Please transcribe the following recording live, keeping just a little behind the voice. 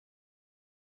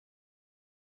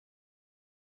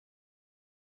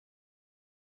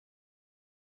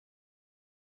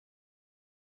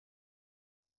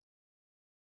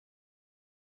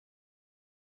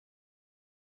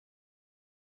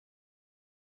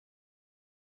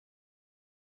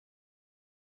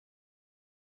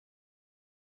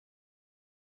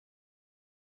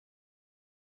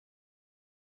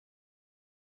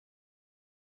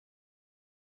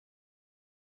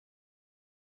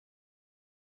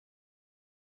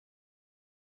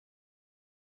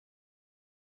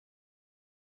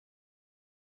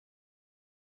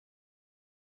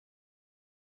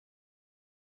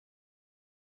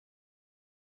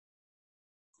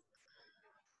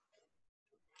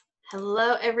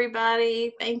Hello,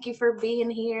 everybody. Thank you for being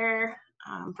here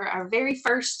for our very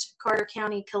first Carter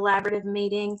County Collaborative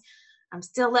meeting. I'm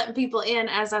still letting people in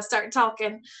as I start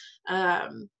talking,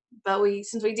 but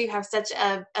since we do have such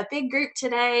a big group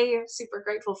today, super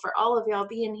grateful for all of y'all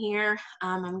being here.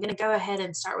 I'm going to go ahead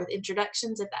and start with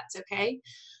introductions, if that's okay.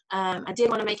 I did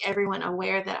want to make everyone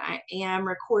aware that I am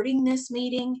recording this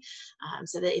meeting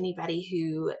so that anybody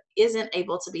who isn't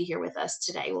able to be here with us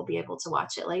today will be able to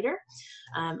watch it later.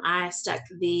 I stuck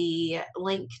the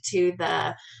link to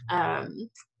the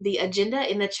agenda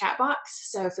in the chat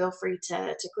box, so feel free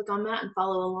to click on that and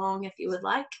follow along if you would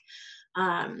like.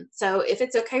 So if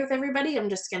it's okay with everybody, I'm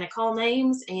just going to call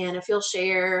names, and if you'll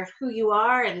share who you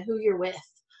are and who you're with.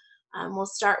 We'll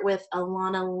start with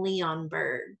Alana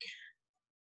Leonberg.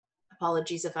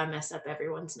 Apologies if I mess up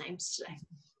everyone's names today.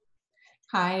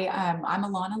 Hi, I'm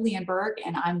Alana Leonberg,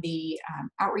 and I'm the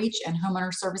Outreach and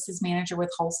Homeowner Services Manager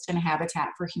with Holston Habitat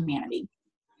for Humanity.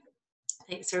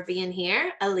 Thanks for being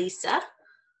here. Elisa.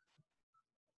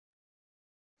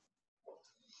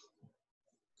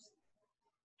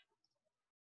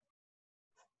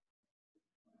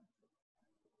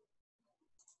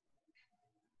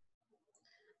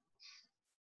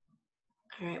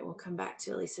 All right, we'll come back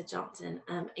to Elisa Johnson.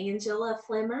 Angela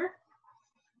Flimmer.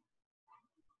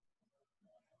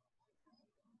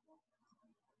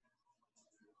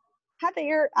 Hi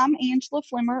there, I'm Angela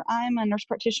Flimmer. I'm a nurse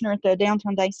practitioner at the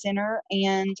Downtown Day Center,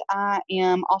 and I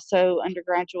am also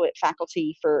undergraduate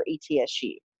faculty for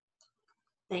ETSU.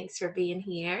 Thanks for being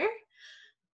here.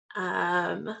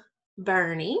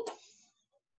 Bernie.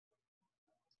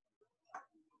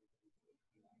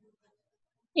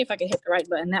 If I could hit the right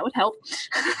button, that would help.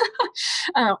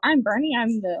 I'm Bernie.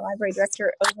 I'm the library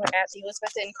director over at the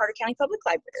Elizabeth and Carter County Public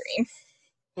Library.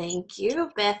 Thank you.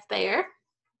 Beth Baer.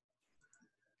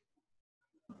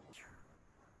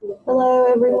 Hello,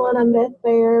 everyone. I'm Beth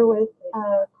Baer with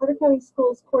Carter County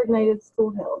Schools Coordinated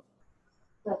School Health.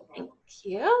 Thank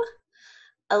you.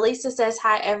 Elisa says,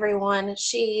 hi, everyone.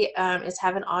 She is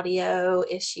having audio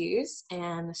issues,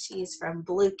 and she's from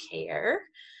Blue Care.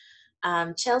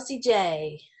 Chelsea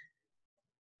J.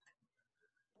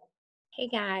 Hey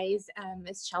guys,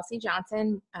 it's Chelsea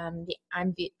Johnson. I'm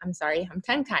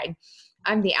tongue-tied.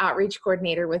 I'm the outreach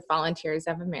coordinator with Volunteers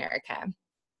of America.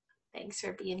 Thanks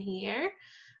for being here.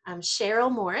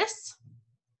 Cheryl Morris.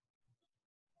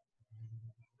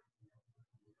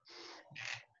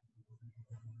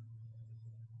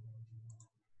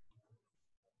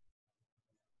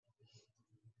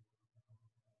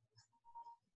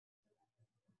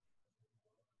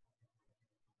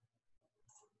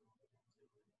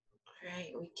 All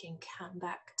right, we can come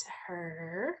back to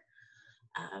her.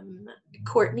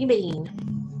 Courtney Bean.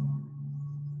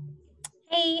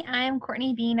 Hey, I'm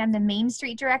Courtney Bean. I'm the Main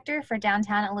Street Director for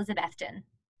Downtown Elizabethton.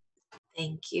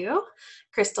 Thank you.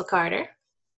 Crystal Carter.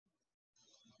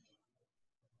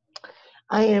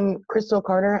 I am Crystal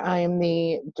Carter. I am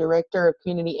the Director of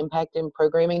Community Impact and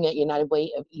Programming at United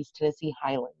Way of East Tennessee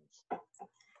Highlands.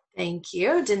 Thank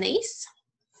you. Denise.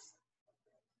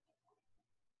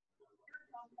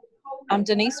 I'm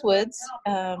Denise Woods,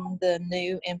 the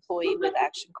new employee with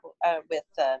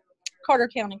Carter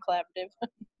County Collaborative.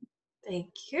 Thank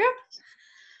you.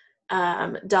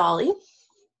 Dolly.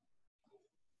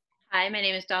 Hi, my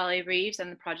name is Dolly Reeves. I'm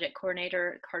the project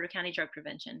coordinator at Carter County Drug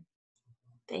Prevention.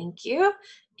 Thank you.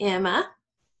 Emma.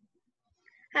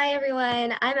 Hi,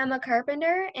 everyone. I'm Emma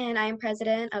Carpenter, and I'm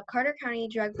president of Carter County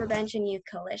Drug Prevention Youth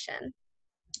Coalition.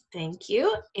 Thank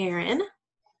you. Erin.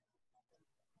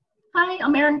 Hi,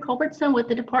 I'm Erin Culbertson with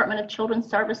the Department of Children's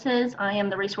Services. I am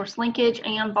the resource linkage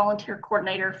and volunteer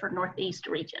coordinator for Northeast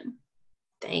Region.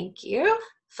 Thank you.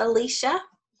 Felicia.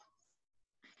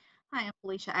 Hi, I'm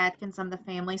Felicia Atkins. I'm the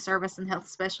Family Service and Health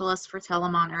Specialist for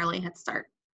Telamon Early Head Start.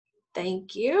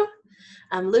 Thank you.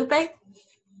 Lupe.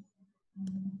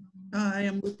 Hi,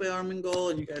 I'm Lupe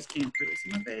Armengol, and you guys can't really see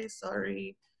my face,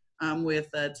 sorry. I'm with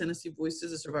Tennessee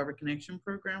Voices, a Survivor Connection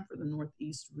program for the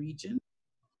Northeast region.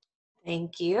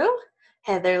 Thank you.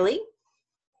 Heather Lee.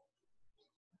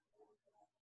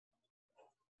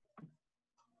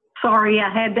 Sorry, I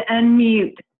had to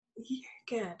unmute.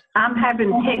 Good. I'm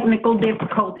having technical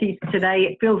difficulties today.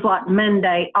 It feels like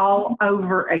Monday all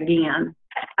over again.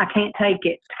 I can't take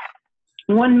it.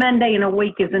 One Monday in a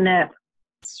week is enough.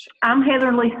 I'm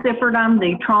Heather Lee Sifford. I'm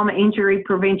the Trauma Injury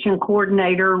Prevention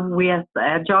Coordinator with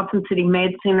Johnson City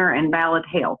Med Center and Ballad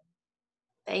Health.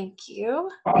 Thank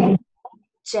you.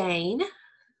 Jane.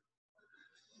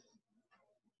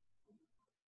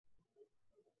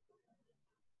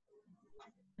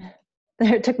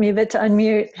 There, it took me a bit to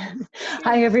unmute.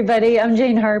 Hi, everybody. I'm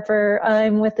Jane Harper.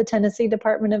 I'm with the Tennessee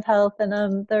Department of Health, and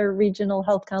I'm the Regional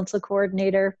Health Council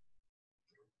Coordinator.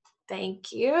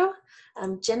 Thank you.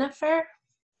 Jennifer.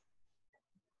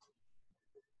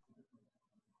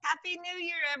 Happy New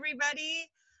Year, everybody.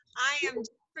 I am Jennifer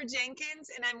Jenkins,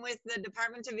 and I'm with the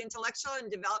Department of Intellectual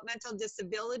and Developmental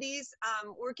Disabilities,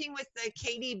 working with the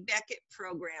Katie Beckett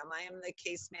program. I am the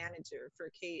case manager for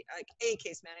a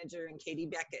case manager in Katie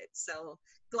Beckett. So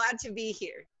glad to be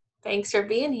here. Thanks for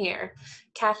being here.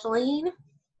 Kathleen.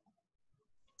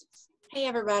 Hey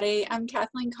everybody, I'm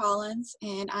Kathleen Collins,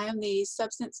 and I am the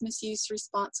Substance Misuse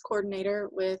Response Coordinator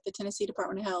with the Tennessee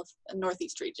Department of Health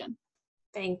Northeast Region.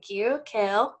 Thank you.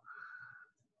 Kel.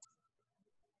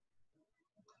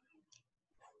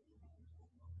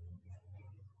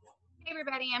 Hey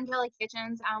everybody, I'm Kelly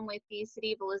Kitchens. I'm with the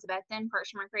City of Elizabethton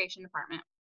Parks and Recreation Department.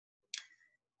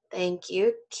 Thank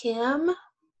you. Kim.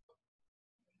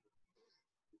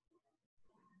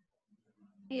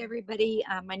 Hey everybody,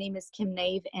 my name is Kim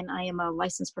Nave and I am a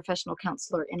licensed professional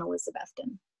counselor in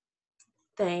Elizabethton.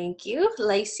 Thank you.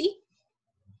 Lacey.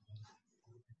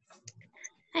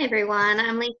 Hi everyone,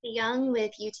 I'm Lacey Young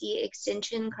with UT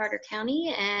Extension Carter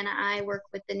County, and I work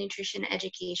with the Nutrition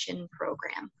Education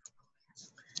Program.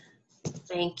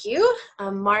 Thank you.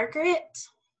 Margaret.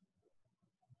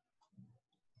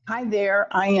 Hi there,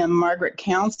 I am Margaret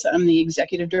Counts. I'm the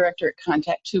Executive Director at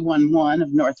Contact 211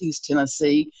 of Northeast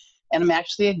Tennessee, and I'm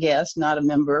actually a guest, not a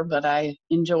member, but I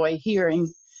enjoy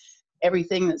hearing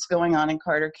everything that's going on in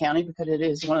Carter County because it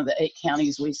is one of the 8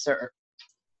 counties we serve.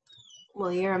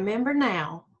 Well, you're a member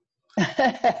now.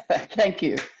 Thank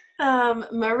you.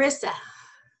 Marissa.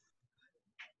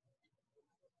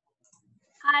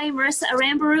 Hi, Marissa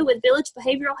Arambaru with Village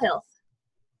Behavioral Health.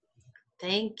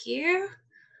 Thank you.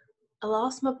 I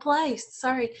lost my place.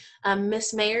 Sorry.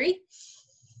 Miss Mary.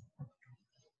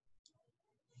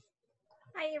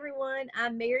 Hi everyone,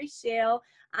 I'm Mary Shell.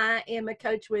 I am a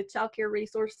coach with Child Care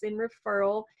Resource and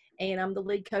Referral, and I'm the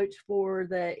lead coach for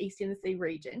the East Tennessee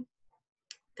region.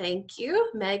 Thank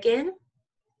you. Megan.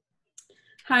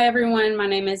 Hi everyone, my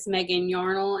name is Megan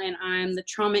Yarnell, and I'm the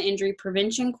Trauma Injury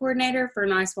Prevention Coordinator for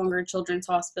Niswonger Children's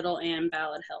Hospital and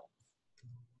Ballad Health.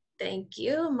 Thank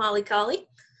you. Molly Colley.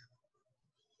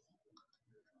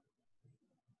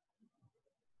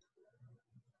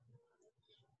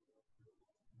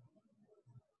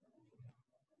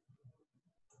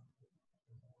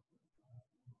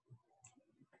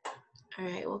 All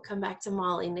right, we'll come back to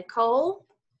Molly. Nicole.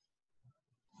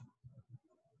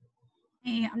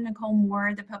 Hey, I'm Nicole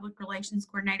Moore, the Public Relations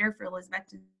Coordinator for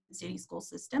Elizabethton City School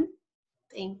System.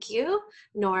 Thank you.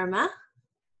 Norma.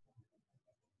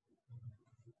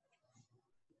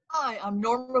 Hi, I'm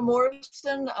Norma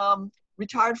Morrison,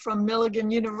 retired from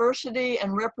Milligan University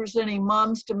and representing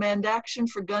Moms Demand Action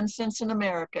for Gun Sense in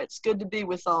America. It's good to be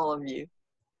with all of you.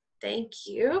 Thank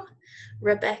you.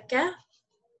 Rebecca.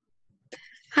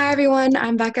 Hi everyone,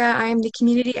 I'm Becca. I'm the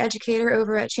community educator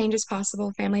over at Change is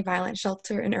Possible Family Violence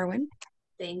Shelter in Irwin.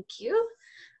 Thank you.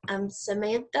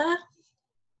 Samantha.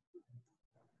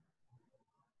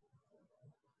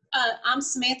 I'm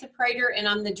Samantha Prater, and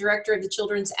I'm the director of the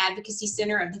Children's Advocacy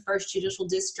Center of the 1st Judicial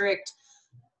District.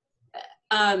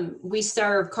 We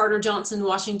serve Carter, Johnson,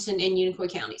 Washington, and Unicoi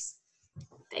counties.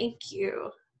 Thank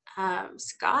you.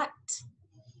 Scott.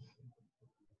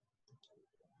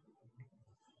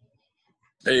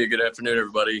 Hey, good afternoon,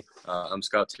 everybody. I'm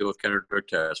Scott Teal with Counter Drug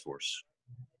Task Force.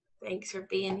 Thanks for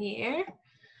being here.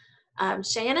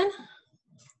 Shannon.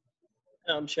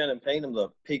 I'm Shannon Payne. I'm the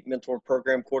Peak Mentor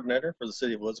Program Coordinator for the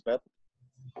City of Elizabeth.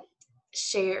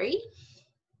 Sherry.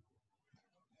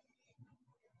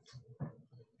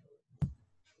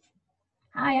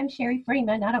 Hi, I'm Sherry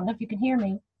Freeman. I don't know if you can hear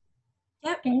me.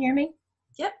 Yep. Can you hear me?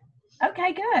 Yep.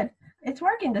 Okay, good. It's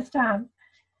working this time.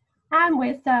 I'm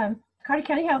with Carter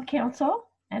County Health Council,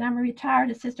 and I'm a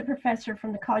retired assistant professor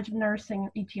from the College of Nursing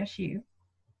at ETSU.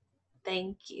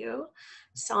 Thank you.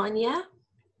 Sonia.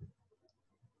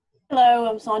 Hello,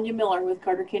 I'm Sonia Miller with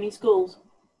Carter County Schools.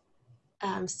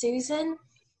 Susan.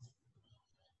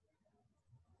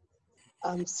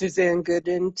 I'm Suzanne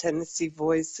Gooden, Tennessee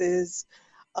Voices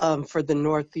for the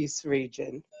Northeast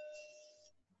region.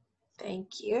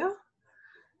 Thank you.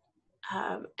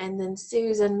 And then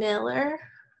Susan Miller.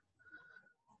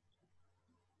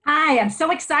 Hi, I'm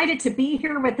so excited to be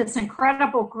here with this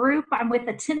incredible group. I'm with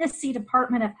the Tennessee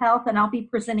Department of Health, and I'll be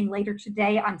presenting later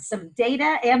today on some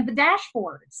data and the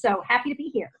dashboard. So happy to be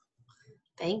here.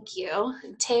 Thank you.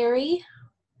 Terry.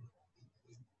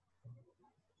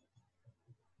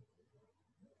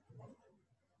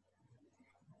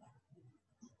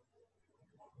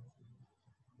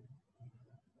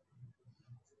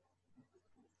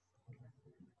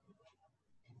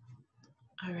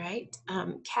 All right,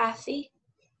 Kathy.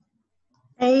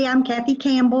 Hey, I'm Kathy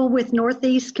Campbell with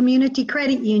Northeast Community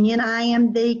Credit Union. I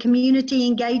am the Community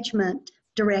Engagement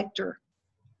Director.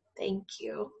 Thank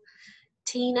you.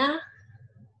 Tina.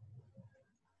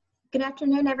 Good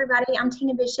afternoon, everybody. I'm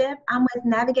Tina Bishop. I'm with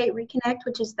Navigate Reconnect,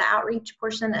 which is the outreach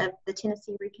portion of the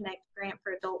Tennessee Reconnect grant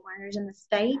for adult learners in the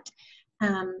state.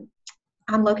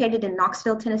 I'm located in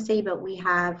Knoxville, Tennessee, but we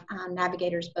have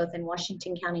navigators both in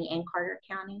Washington County and Carter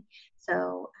County.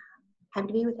 So happy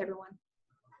to be with everyone.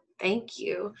 Thank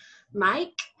you.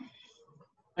 Mike?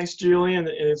 Thanks, Julian.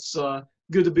 It's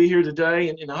good to be here today,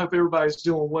 and I hope everybody's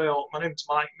doing well. My name is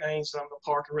Mike Maines, and I'm the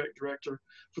Park and Rec Director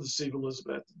for the City of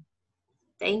Elizabeth.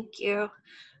 Thank you.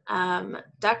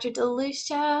 Dr.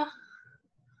 DeLucia?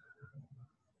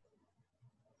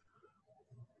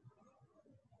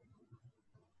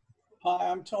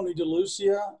 Hi, I'm Tony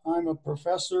DeLucia. I'm a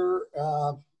professor,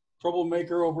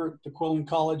 troublemaker over at the Quillen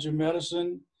College of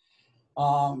Medicine.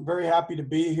 Very happy to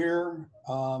be here.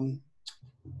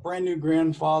 Brand new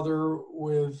grandfather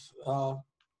with a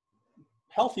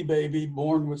healthy baby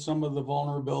born with some of the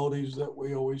vulnerabilities that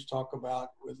we always talk about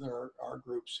with our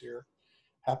groups here.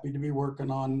 Happy to be working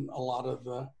on a lot of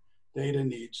the data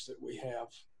needs that we have.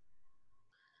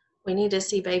 We need to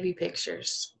see baby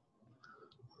pictures.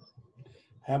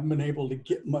 Haven't been able to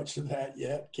get much of that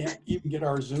yet. Can't even get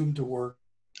our Zoom to work.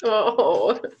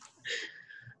 Oh.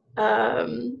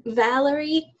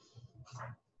 Valerie?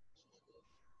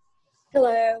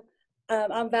 Hello,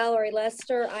 I'm Valerie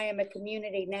Lester. I am a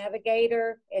community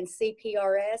navigator and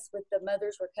CPRS with the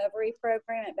Mother's Recovery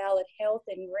Program at Ballad Health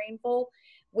in Greenville.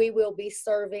 We will be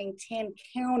serving 10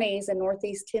 counties in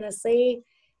Northeast Tennessee,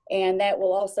 and that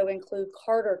will also include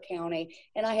Carter County.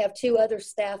 And I have 2 other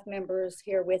staff members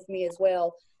here with me as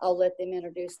well. I'll let them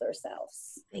introduce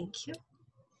themselves. Thank you.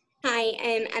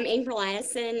 Hi, I'm April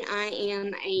Addison. I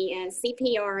am a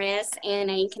CPRS and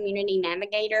a community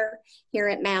navigator here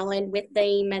at Ballad with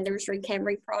the Mother's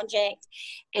Recovery Project.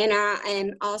 And I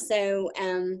am also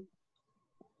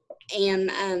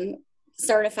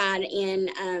certified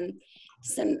in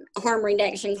some harm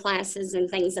reduction classes and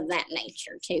things of that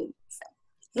nature too. So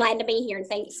glad to be here.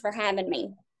 Thanks for having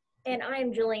me. And I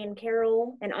am Julian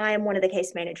Carroll, and I am one of the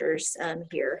case managers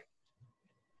here.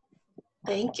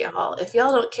 Thank y'all. If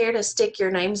y'all don't care to stick your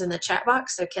names in the chat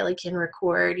box so Kelly can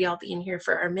record y'all being here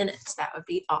for our minutes, that would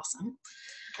be awesome.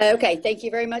 Okay, thank you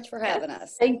very much for having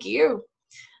us. Thank you.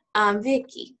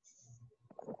 Vicki.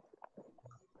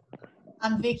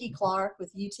 I'm Vicki Clark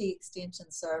with UT Extension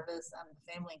Service. I'm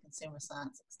the Family and Consumer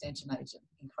Science Extension Agent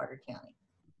in Carter County.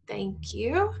 Thank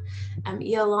you.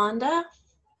 Yolanda.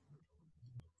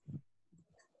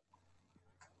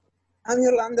 I'm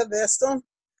Yolanda Vestal.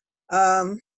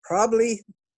 Probably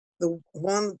the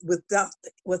one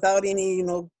without any,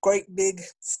 great big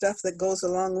stuff that goes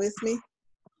along with me.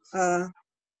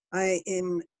 I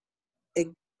am a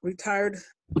retired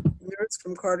nurse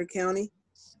from Carter County.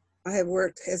 I have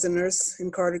worked as a nurse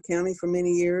in Carter County for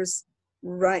many years.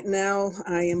 Right now,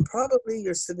 I am probably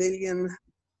your civilian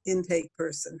intake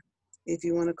person, if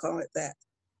you want to call it that.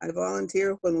 I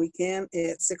volunteer when we can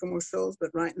at Sycamore Shoals, but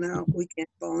right now we can't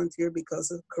volunteer because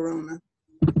of Corona.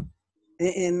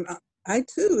 And I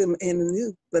too am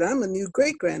new, but I'm a new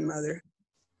great-grandmother.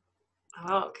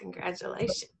 Oh,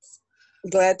 congratulations.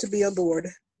 Glad to be aboard.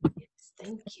 Yes,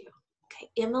 thank you. Okay,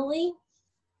 Emily.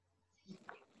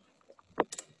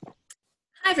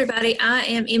 Hi, everybody. I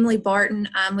am Emily Barton.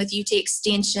 I'm with UT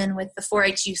Extension with the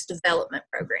 4-H Youth Development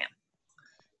Program.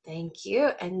 Thank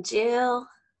you. And Jill.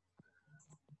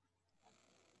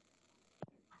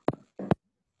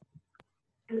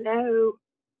 Hello.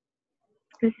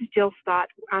 This is Jill Stott.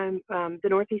 I'm the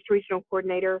Northeast Regional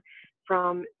Coordinator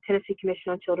from Tennessee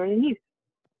Commission on Children and Youth.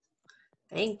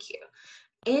 Thank you.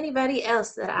 Anybody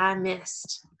else that I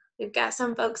missed? We've got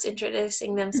some folks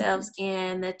introducing themselves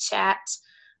in the chat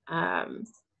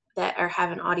that are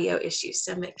having audio issues,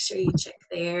 so make sure you check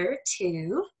there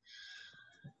too.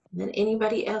 And then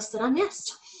anybody else that I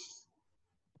missed?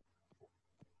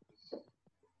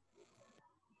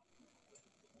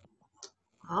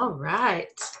 All right.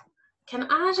 Can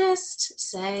I just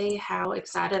say how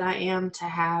excited I am to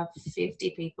have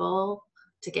 50 people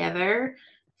together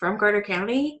from Carter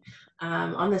County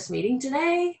on this meeting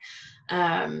today?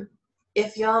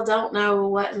 If y'all don't know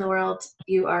what in the world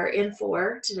you are in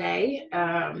for today,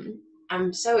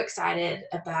 I'm so excited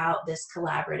about this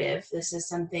collaborative. This is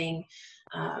something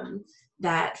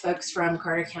that folks from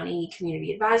Carter County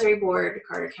Community Advisory Board,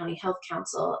 Carter County Health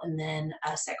Council, and then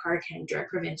us at Carter County Drug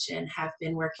Prevention have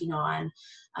been working on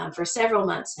for several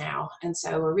months now. And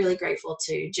so we're really grateful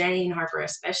to Jane Harper,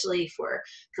 especially for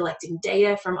collecting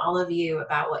data from all of you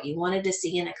about what you wanted to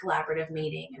see in a collaborative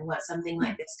meeting and what something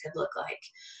like this could look like.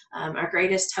 Our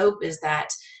greatest hope is that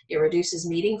it reduces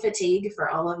meeting fatigue for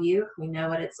all of you. We know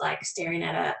what it's like staring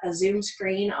at a Zoom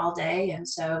screen all day. And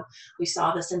so we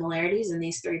saw the similarities in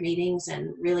these 3 meetings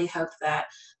and really hope that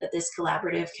this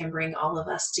collaborative can bring all of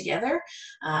us together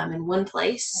in one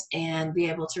place and be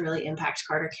able to really impact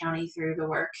Carter County through the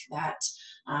work that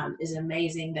is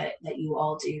amazing that you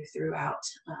all do throughout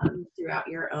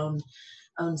your own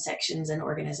sections and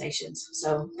organizations.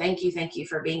 So thank you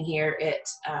for being here.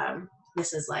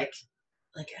 This is like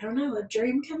I don't know, a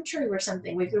dream come true or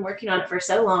something. We've been working on it for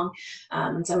so long,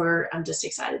 and so I'm just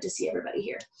excited to see everybody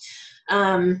here.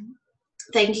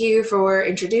 Thank you for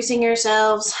introducing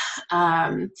yourselves.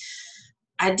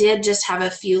 I did just have a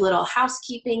few little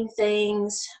housekeeping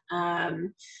things.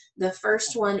 The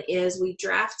first one is we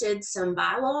drafted some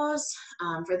bylaws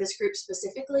for this group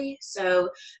specifically. So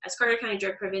as Carter County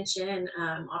Drug Prevention,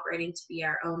 operating to be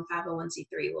our own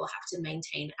 501c3, we'll have to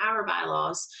maintain our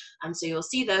bylaws. So you'll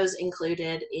see those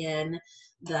included in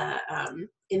the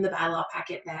bylaw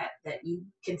packet that you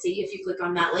can see if you click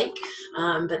on that link.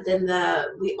 But then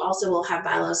we also will have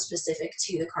bylaws specific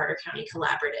to the Carter County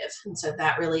Collaborative. And so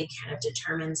that really kind of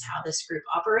determines how this group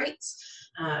operates.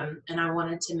 And I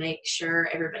wanted to make sure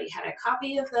everybody had a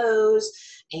copy of those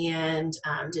and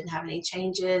didn't have any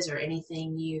changes or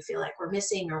anything you feel like we're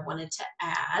missing or wanted to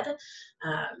add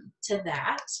to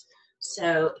that.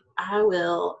 So I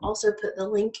will also put the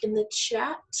link in the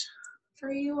chat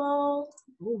for you all.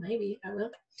 Oh, maybe I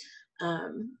will.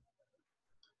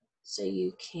 So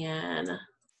you can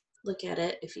look at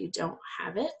it if you don't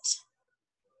have it.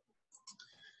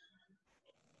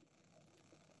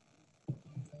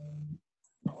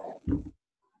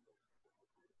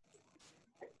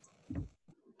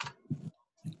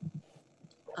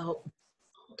 Oh,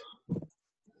 hold on.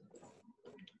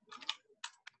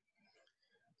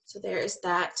 So there is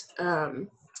that.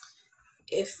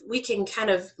 If we can kind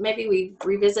of, maybe we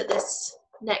revisit this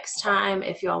next time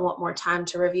if you all want more time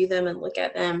to review them and look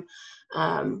at them,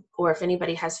 or if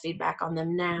anybody has feedback on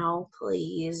them now,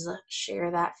 please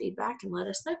share that feedback and let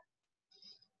us know.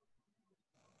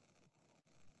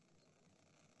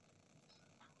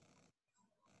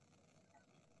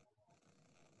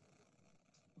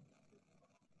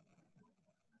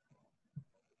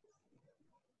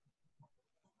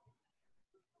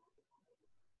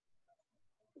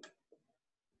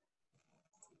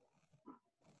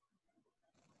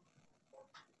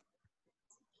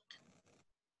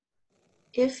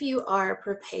 If you are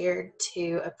prepared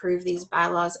to approve these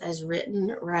bylaws as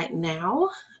written right now,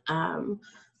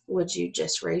 would you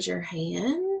just raise your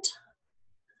hand?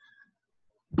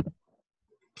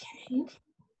 Okay.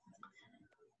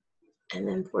 And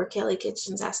then poor Kelly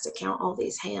Kitchens has to count all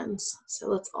these hands. So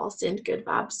let's all send good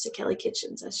vibes to Kelly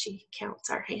Kitchens as she counts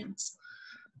our hands.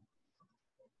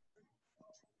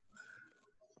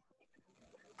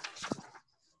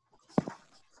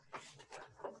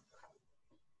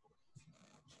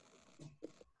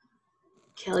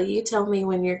 Kelly, you tell me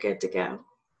when you're good to go.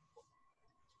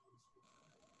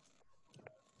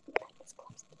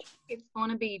 It's going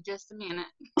to be just a minute.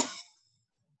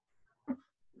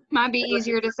 Might be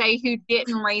easier to say who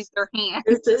didn't raise their hand.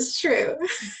 This is true.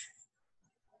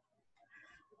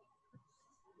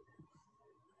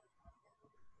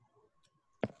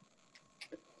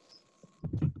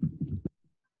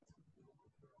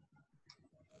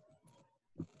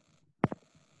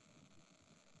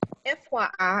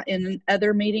 FYI, in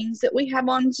other meetings that we have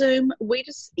on Zoom, we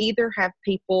just either have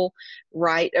people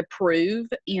write approve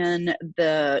in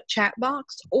the chat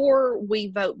box or we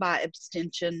vote by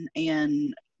abstention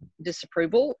and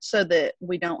disapproval so that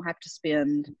we don't have to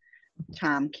spend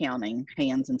time counting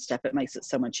hands and stuff. It makes it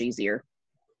so much easier.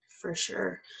 For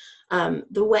sure.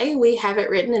 The way we have it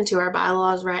written into our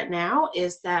bylaws right now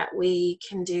is that we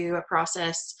can do a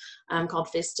process called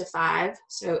fist to 5.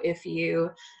 So if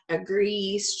you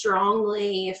agree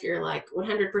strongly, if you're like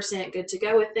 100% good to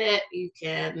go with it, you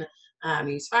can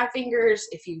use 5 fingers.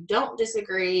 If you don't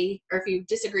disagree, or if you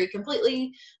disagree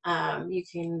completely, you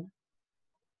can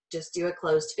just do a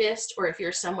closed fist, or if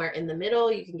you're somewhere in the middle,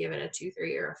 you can give it a 2,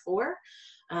 3, or a 4.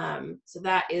 So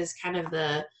that is kind of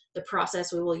the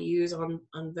process we will use on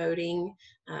voting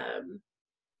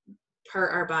per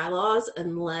our bylaws,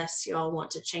 unless y'all want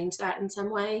to change that in some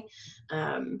way.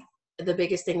 The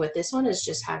biggest thing with this one is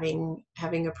just having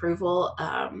approval,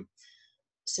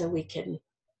 so we can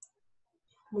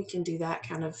we can do that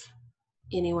kind of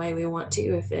any way we want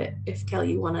to. If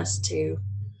Kelly, you want us to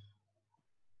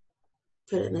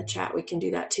put it in the chat, we can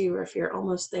do that too. Or if you're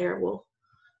almost there, we'll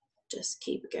just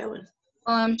keep going.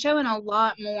 Well, I'm showing a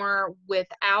lot more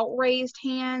without raised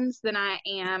hands than I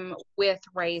am with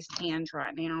raised hands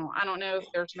right now. I don't know if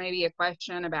there's maybe a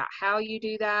question about how you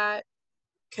do that.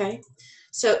 Okay.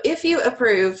 So if you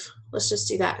approve, let's just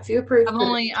do that. If you approve, I've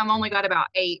only got about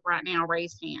 8 right now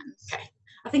raised hands. Okay.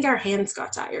 I think our hands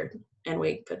got tired and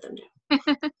we put them down.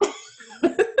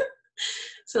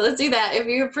 So let's do that. If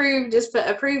you approve, just put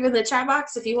approve in the chat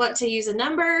box. If you want to use a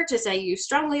number to say you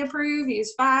strongly approve,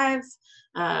 use 5.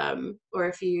 Or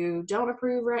if you don't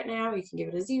approve right now, you can give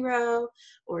it a 0,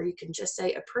 or you can just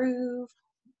say approve.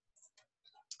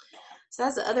 So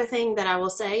that's the other thing that I will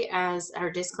say as our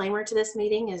disclaimer to this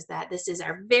meeting is that this is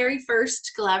our very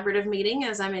first collaborative meeting,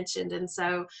 as I mentioned. And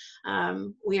so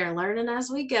we are learning as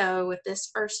we go with this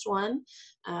first one.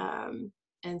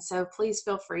 And so please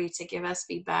feel free to give us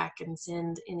feedback and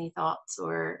send any thoughts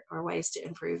or ways to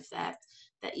improve that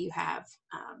you have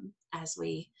as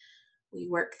we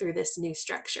work through this new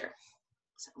structure.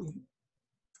 So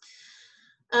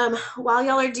while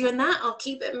y'all are doing that, I'll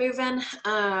keep it moving.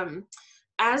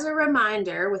 As a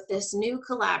reminder, with this new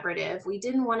collaborative, we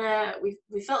didn't want to,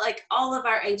 we felt like all of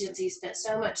our agencies spent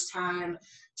so much time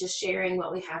just sharing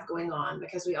what we have going on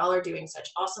because we all are doing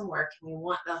such awesome work and we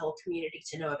want the whole community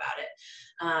to know about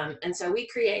it. And so we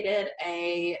created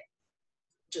a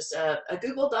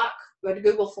Google Doc, or a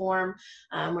Google form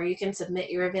where you can submit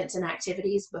your events and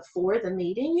activities before the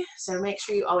meeting. So make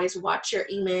sure you always watch your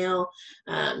email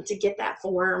to get that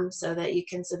form so that you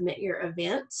can submit your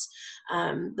events.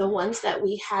 The ones that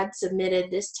we had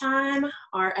submitted this time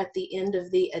are at the end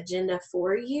of the agenda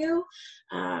for you.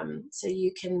 So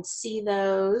you can see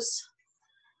those.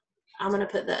 I'm going to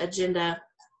put the agenda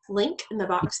link in the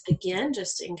box again,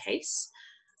 just in case.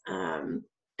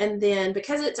 And then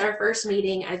because it's our first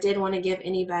meeting, I did want to give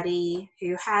anybody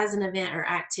who has an event or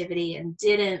activity and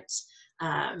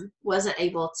wasn't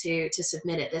able to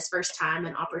submit it this first time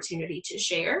an opportunity to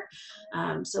share.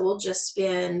 So we'll just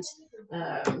spend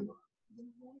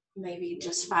maybe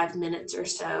just 5 minutes or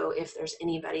so if there's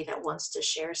anybody that wants to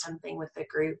share something with the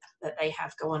group that they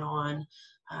have going on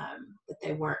that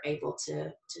they weren't able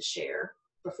to share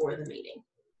before the meeting.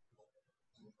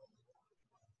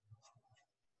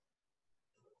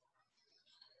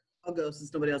 I'll go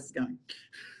since nobody else is going.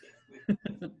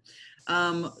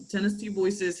 Tennessee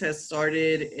Voices has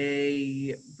started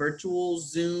a virtual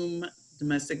Zoom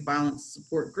domestic violence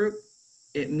support group.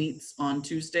 It meets on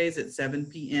Tuesdays at 7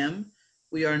 p.m.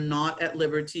 We are not at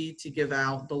liberty to give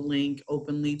out the link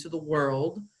openly to the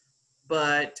world,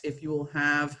 but if you will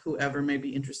have whoever may be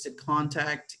interested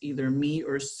contact either me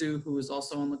or Sue, who is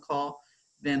also on the call,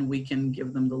 then we can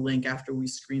give them the link after we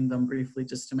screen them briefly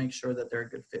just to make sure that they're a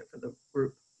good fit for the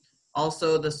group.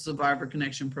 Also, the Survivor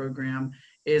Connection program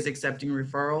is accepting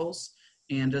referrals.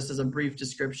 And just as a brief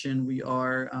description, we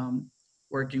are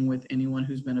working with anyone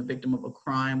who's been a victim of a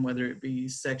crime, whether it be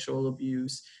sexual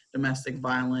abuse, domestic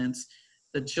violence.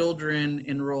 The children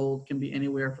enrolled can be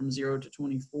anywhere from 0 to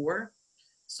 24.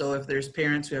 So if there's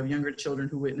parents who have younger children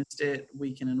who witnessed it,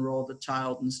 we can enroll the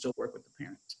child and still work with the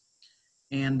parent.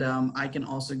 And I can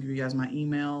also give you guys my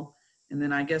email. And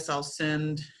then I guess I'll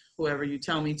send whoever you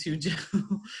tell me to, Joe,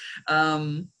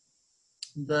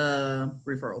 the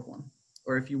referral form.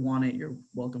 Or if you want it, you're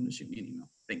welcome to shoot me an email.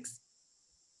 Thanks.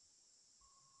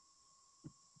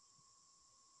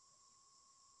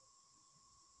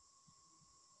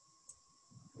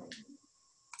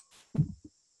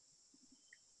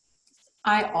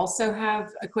 I also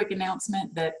have a quick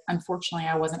announcement that unfortunately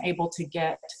I wasn't able to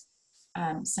get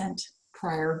sent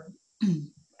prior.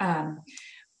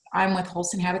 I'm with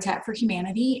Holston Habitat for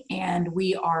Humanity, and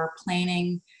we are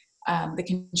planning the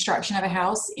construction of a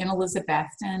house in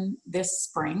Elizabethton this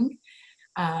spring.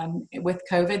 With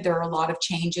COVID, there are a lot of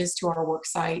changes to our work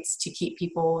sites to keep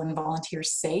people and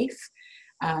volunteers safe,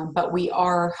 but we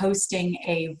are hosting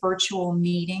a virtual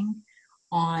meeting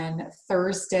on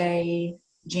Thursday,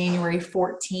 January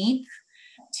 14th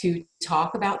to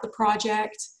talk about the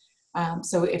project.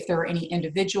 So if there are any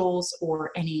individuals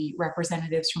or any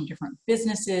representatives from different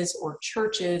businesses or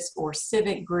churches or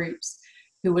civic groups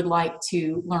who would like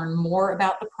to learn more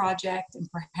about the project and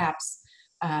perhaps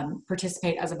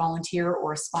participate as a volunteer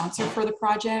or a sponsor for the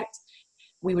project,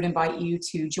 we would invite you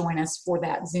to join us for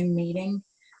that Zoom meeting.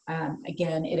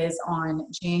 Again, it is on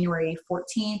January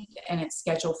 14th and it's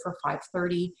scheduled for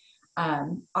 5:30.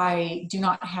 I do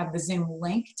not have the Zoom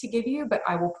link to give you, but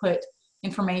I will put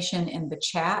information in the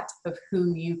chat of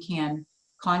who you can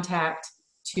contact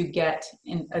to get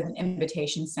an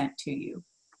invitation sent to you.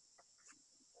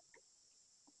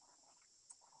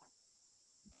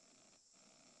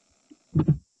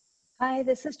 Hi,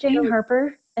 this is Jane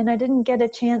Harper, and I didn't get a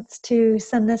chance to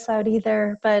send this out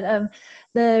either, but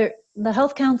the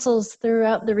health councils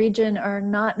throughout the region are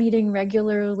not meeting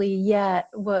regularly yet.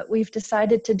 What we've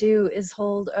decided to do is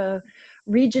hold a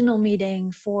regional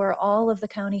meeting for all of the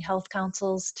county health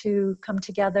councils to come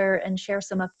together and share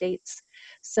some updates.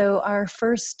 So our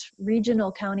first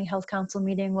regional county health council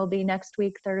meeting will be next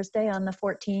week, Thursday on the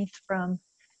 14th from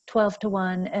 12 to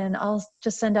 1, and I'll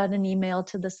just send out an email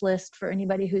to this list for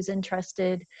anybody who's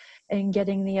interested in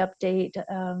getting the update.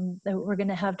 That we're going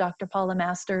to have Dr. Paula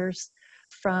Masters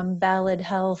from Ballad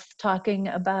Health talking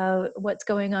about what's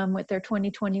going on with their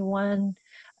 2021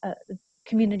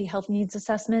 community health needs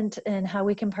assessment and how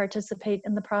we can participate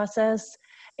in the process.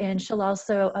 And she'll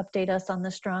also update us on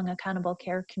the strong accountable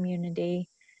care community.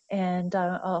 And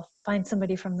I'll find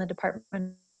somebody from the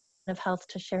Department of Health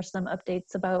to share some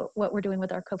updates about what we're doing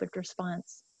with our COVID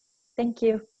response. Thank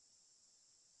you.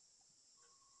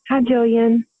 Hi,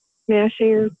 Jillian. May I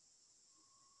share?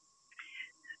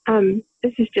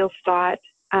 This is Jill Stott.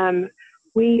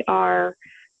 We are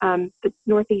the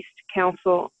Northeast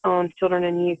Council on Children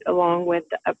and Youth, along with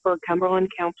the Upper Cumberland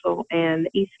Council and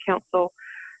the East Council.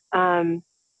 And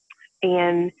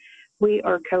we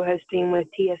are co-hosting with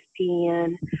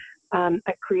TSPN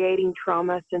at Creating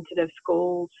Trauma-Sensitive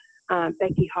Schools.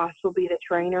 Becky Haas will be the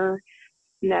trainer,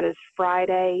 and that is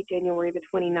Friday, January the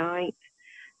 29th,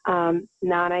 9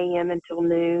 a.m. until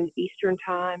noon Eastern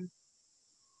Time.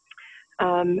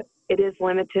 It is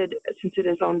limited, since it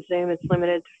is on Zoom, it's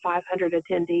limited to 500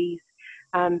 attendees.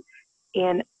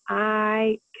 And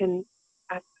I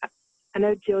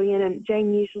know Jillian and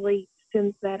Jane usually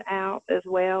sends that out as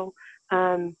well.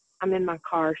 I'm in my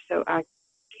car, so I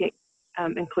can't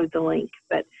include the link,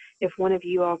 but if one of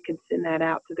you all could send that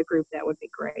out to the group, that would be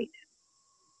great.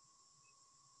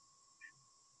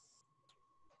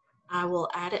 I will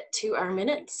add it to our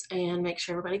minutes and make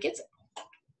sure everybody gets it.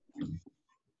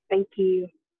 Thank you.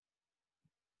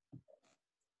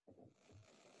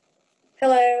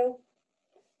 Hello.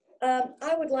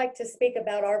 I would like to speak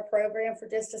about our program for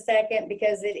just a second,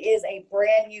 because it is a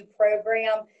brand new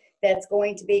program that's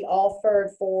going to be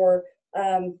offered for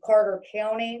Carter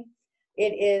County.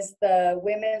 It is the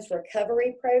Women's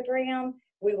Recovery Program.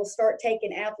 We will start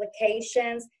taking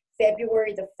applications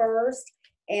February the 1st,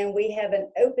 and we have an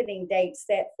opening date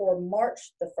set for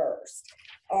March the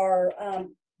 1st.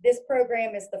 This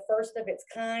program is the first of its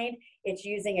kind. It's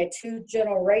using a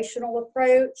 2-generational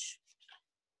approach.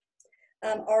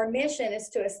 Our mission is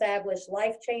to establish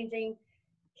life-changing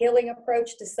healing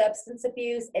approach to substance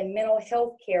abuse and mental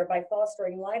health care by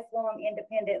fostering lifelong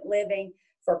independent living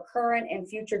for current and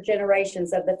future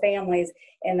generations of the families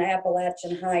in the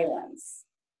Appalachian Highlands.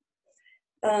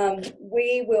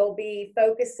 We will be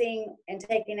focusing and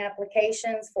taking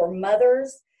applications for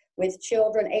mothers with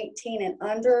children 18 and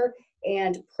under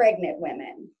and pregnant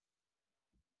women.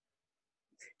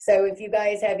 So if you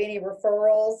guys have any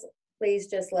referrals, please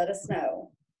just let us know.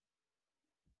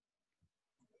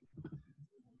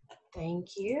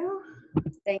 Thank you.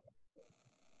 Thank you.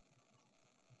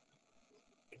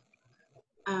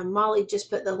 Molly just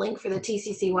put the link for the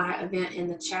TCCY event in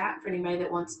the chat for anybody that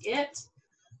wants it.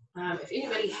 If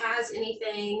anybody has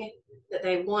anything that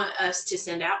they want us to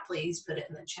send out, please put it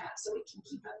in the chat so we can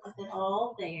keep up with it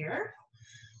all there.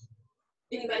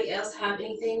 Anybody else have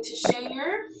anything to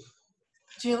share?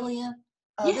 Jillian,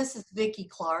 Yeah. This is Vicki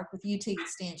Clark with UT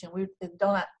Extension. We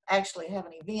don't actually have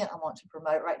an event I want to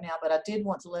promote right now, but I did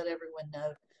want to let everyone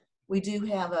know we do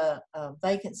have a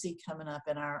vacancy coming up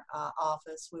in our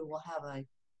office. We will have a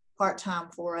part-time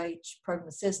 4-H program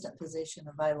assistant position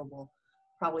available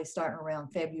probably starting around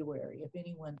February. If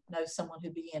anyone knows someone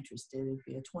who'd be interested, it'd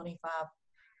be a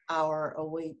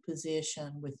 25-hour-a-week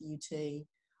position with UT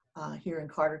here in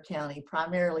Carter County,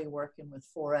 primarily working with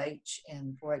 4-H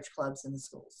and 4-H clubs in the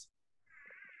schools.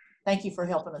 Thank you for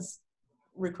helping us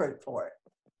recruit for it.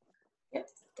 Yep,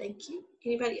 thank you.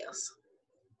 Anybody else?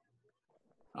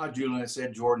 Hi, Julian. It's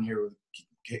Ed Jordan here with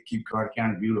Keep Carter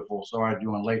County Beautiful. Sorry I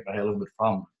joined late, but I had a little bit of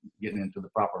problem getting into the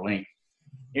proper link.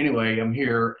 Anyway, I'm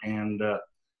here, and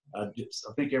I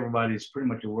think everybody's pretty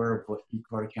much aware of what Keep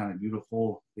Carter County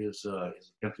Beautiful is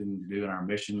attempting to do in our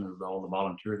mission with all the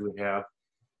volunteers we have.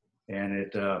 And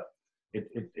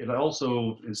it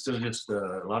also, instead of just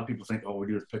a lot of people think all we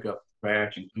do is pick up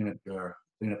trash and clean up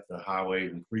the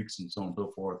highways and creeks and so on and so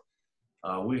forth.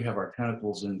 We have our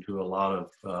tentacles into a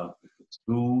lot of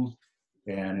schools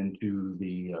and into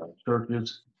the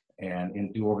churches and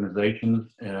into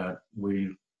organizations.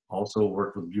 We also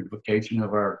work with beautification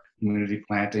of our community,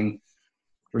 planting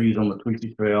trees on the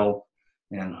Tweetsie Trail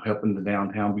and helping the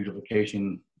downtown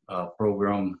beautification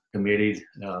program committees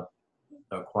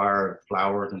acquire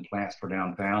flowers and plants for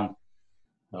downtown.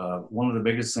 One of the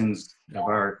biggest things of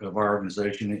our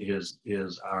organization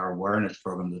is our awareness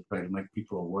program to try to make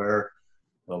people aware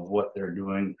of what they're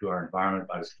doing to our environment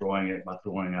by destroying it, by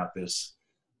throwing out this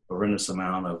horrendous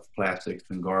amount of plastics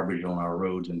and garbage on our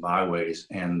roads and byways,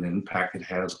 and the impact it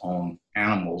has on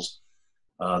animals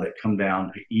that come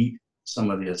down to eat some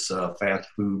of this fast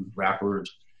food wrappers.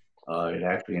 It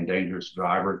actually endangers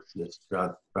drivers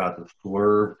that try to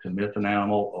swerve to miss an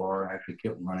animal or actually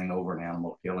keep running over an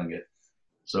animal, killing it.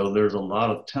 So there's a lot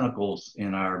of tentacles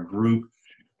in our group.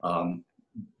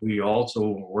 We also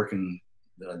are working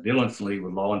diligently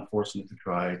with law enforcement to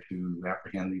try to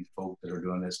apprehend these folks that are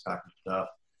doing this type of stuff.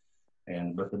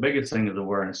 But the biggest thing is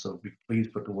awareness. So please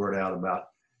put the word out about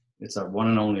it's our one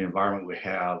and only environment we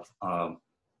have.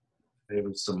 There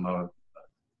was some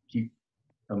Keep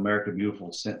America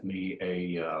Beautiful sent me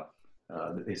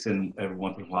they send every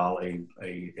once in a while a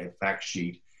fact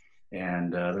sheet,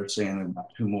 and they're saying in about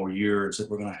 2 more years that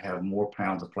we're going to have more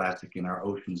pounds of plastic in our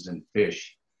oceans than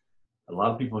fish. A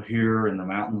lot of people here in the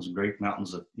mountains, great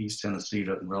mountains of East Tennessee,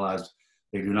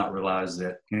 they do not realize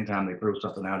that anytime they throw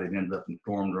something out, it ends up in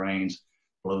storm drains,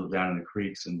 flows down in the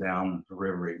creeks, and down the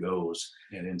river it goes.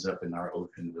 It ends up in our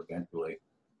oceans eventually.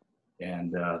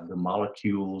 And the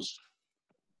molecules,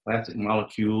 plastic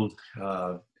molecules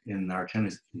in our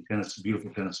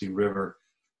beautiful Tennessee River,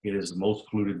 it is the most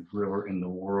polluted river in the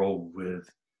world with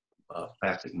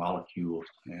plastic molecules.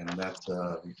 And that's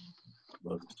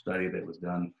was a study that was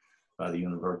done by the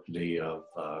University of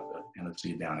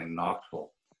Tennessee down in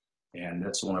Knoxville. And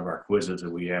that's one of our quizzes that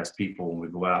we ask people when we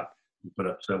go out. We put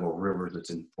up several rivers that's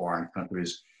in foreign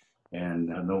countries, and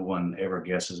no one ever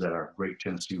guesses that our great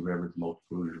Tennessee River is the most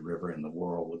polluted river in the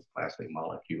world with plastic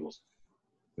molecules.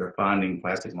 They're finding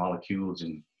plastic molecules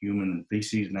in human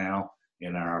feces now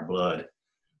and in our blood.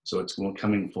 So it's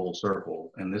coming full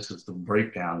circle. And this is the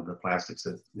breakdown of the plastics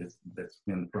that's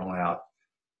been thrown out,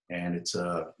 and it's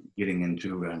getting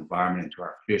into an environment, into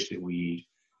our fish that we eat.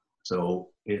 So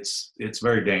it's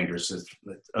very dangerous.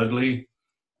 It's ugly.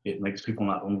 It makes people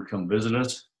not want to come visit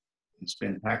us and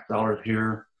spend tax dollars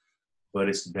here, but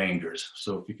it's dangerous.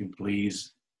 So if you can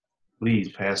please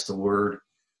pass the word.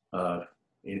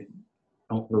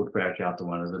 Don't throw trash out the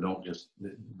window. Don't just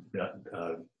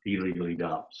illegally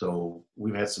dump. So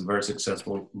we've had some very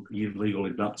successful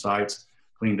illegally dump sites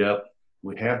cleaned up.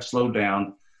 We have slowed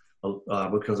down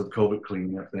because of COVID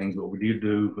cleaning up things. But we did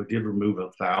remove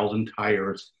 1,000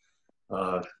 tires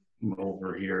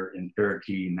over here in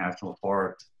Cherokee National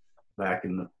Park back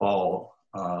in the fall.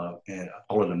 And I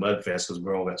call it a mud fest because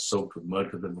we all got soaked with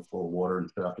mud because it was full of water and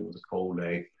stuff. It was a cold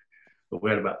day. But we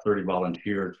had about 30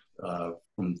 volunteers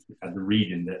from the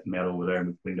region that met over there, and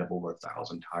we cleaned up over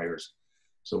 1,000 tires.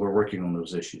 So we're working on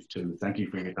those issues too. Thank you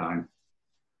for your time.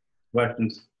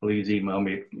 Questions, please email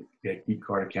me at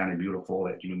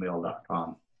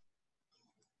keepcartercountybeautiful@gmail.com.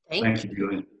 Thank you,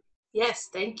 Julie. Yes,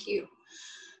 thank you.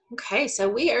 Okay, so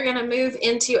we are going to move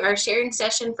into our sharing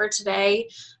session for today.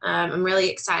 I'm really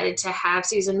excited to have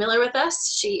Susan Miller with us.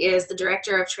 She is the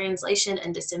Director of Translation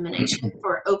and Dissemination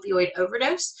for Opioid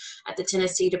Overdose at the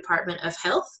Tennessee Department of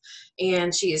Health.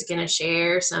 And she is going to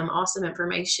share some awesome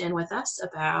information with us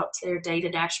about their data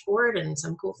dashboard and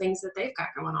some cool things that they've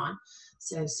got going on.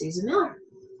 So Susan Miller.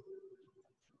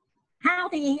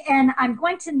 Howdy, and I'm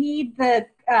going to need the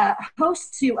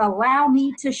host to allow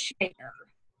me to share.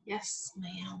 Yes,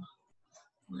 ma'am.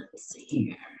 Let's see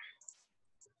here.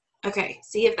 Okay,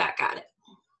 see if that got it.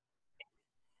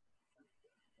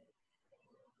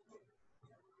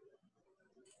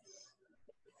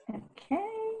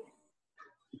 Okay.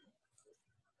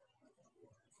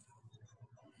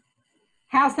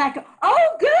 How's that go?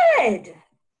 Oh, good.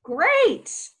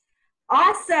 Great.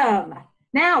 Awesome.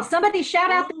 Now, somebody shout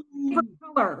out the favorite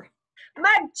color.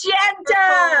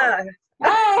 Magenta.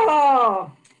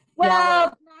 Oh,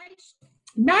 well,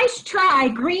 nice try.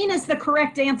 Green is the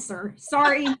correct answer.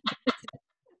 Sorry.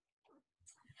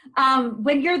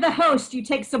 When you're the host, you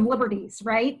take some liberties,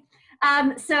 right?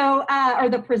 Or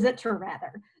the presenter,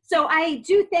 rather. So I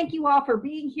do thank you all for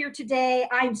being here today.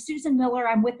 I'm Susan Miller.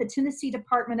 I'm with the Tennessee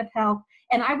Department of Health,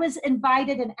 and I was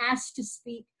invited and asked to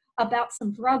speak about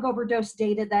some drug overdose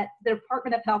data that the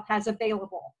Department of Health has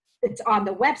available. It's on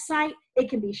the website. It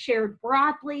can be shared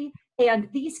broadly, and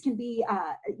these can be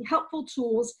helpful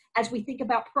tools as we think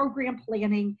about program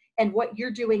planning and what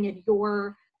you're doing in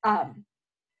your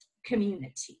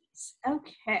communities.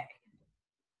 Okay.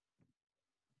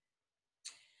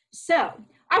 So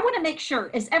I want to make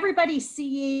sure, is everybody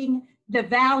seeing the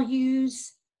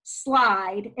values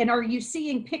slide, and are you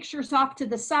seeing pictures off to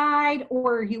the side,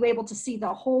 or are you able to see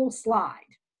the whole slide?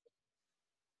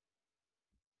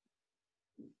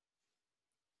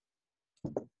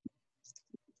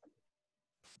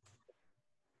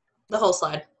 The whole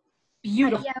slide.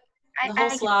 Beautiful. The whole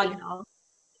slide.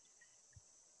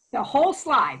 The whole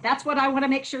slide. That's what I want to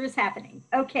make sure is happening.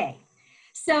 Okay.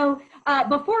 So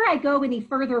before I go any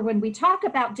further, when we talk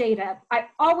about data, I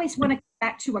always want to come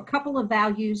back to a couple of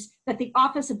values that the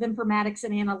Office of Informatics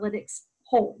and Analytics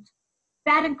hold.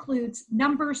 That includes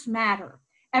numbers matter.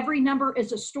 Every number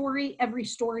is a story. Every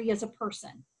story is a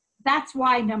person. That's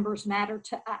why numbers matter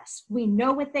to us. We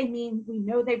know what they mean. We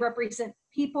know they represent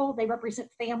people. They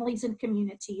represent families and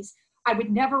communities. I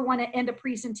would never want to end a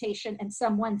presentation and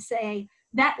someone say,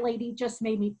 that lady just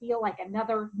made me feel like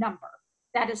another number.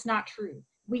 That is not true.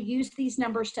 We use these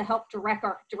numbers to help direct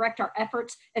our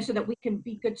efforts and so that we can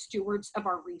be good stewards of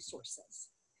our resources.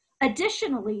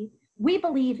 Additionally, we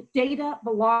believe data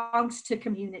belongs to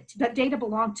community, but data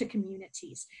belong to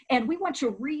communities, and we want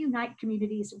to reunite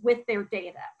communities with their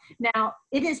data. Now,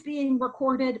 it is being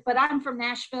recorded, but I'm from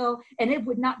Nashville, and it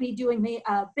would not be doing me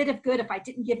a bit of good if I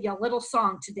didn't give you a little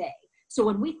song today. So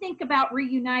when we think about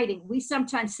reuniting, we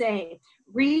sometimes say,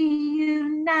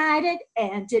 reunited,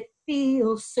 and it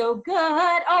feels so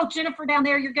good. Oh, Jennifer down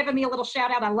there, you're giving me a little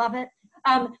shout out. I love it.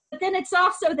 But then it's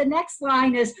also, the next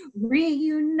line is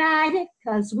reunited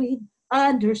because we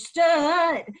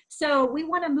understood. So we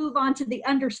want to move on to the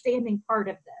understanding part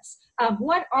of this.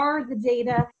 What are the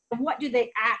data and what do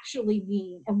they actually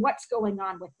mean and what's going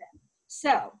on with them?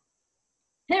 So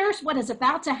here's what is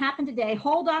about to happen today.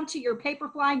 Hold on to your paper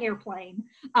flying airplane,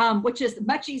 which is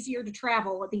much easier to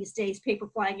travel these days, paper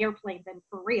flying airplane, than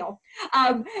for real.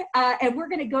 And we're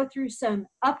going to go through some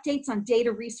updates on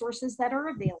data resources that are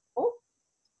available.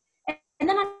 And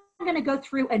then I'm going to go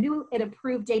through a new and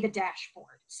improved data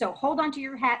dashboard. So hold on to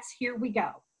your hats. Here we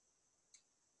go.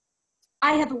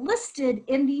 I have listed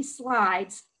in these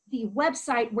slides the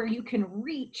website where you can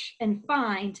reach and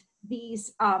find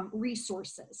these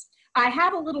resources. I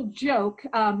have a little joke,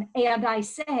 and I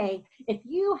say, if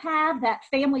you have that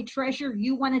family treasure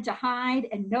you wanted to hide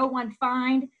and no one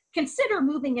find, consider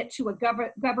moving it to a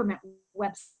government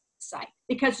website,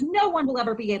 because no one will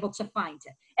ever be able to find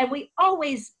it. And we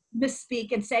always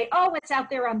misspeak and say, oh, it's out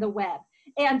there on the web.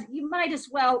 And you might as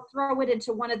well throw it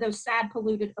into one of those sad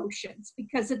polluted oceans,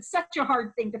 because it's such a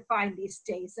hard thing to find these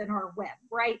days in our web,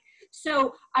 right?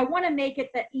 So I want to make it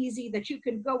that easy that you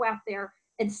can go out there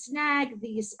and snag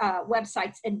these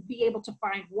websites and be able to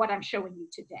find what I'm showing you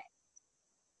today.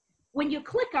 When you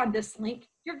click on this link,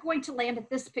 you're going to land at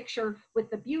this picture with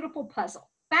the beautiful puzzle,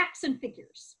 facts and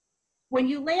figures. When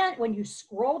you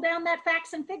scroll down that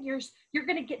facts and figures, you're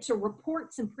going to get to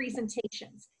reports and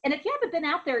presentations. And if you haven't been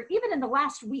out there, even in the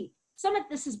last week, some of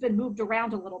this has been moved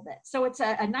around a little bit. So it's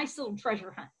a nice little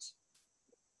treasure hunt.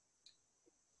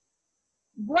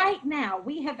 Right now,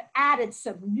 we have added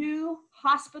some new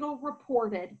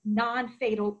hospital-reported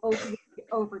non-fatal opioid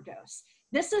overdose.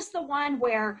 This is the one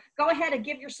where go ahead and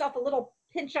give yourself a little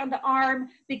pinch on the arm,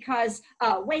 because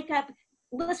wake up,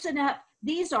 listen up.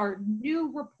 These are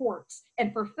new reports.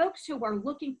 And for folks who are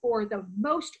looking for the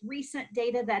most recent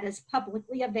data that is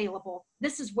publicly available,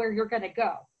 this is where you're going to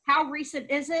go. How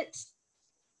recent is it?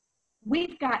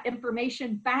 We've got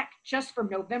information back just from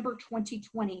November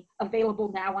 2020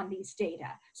 available now on these data.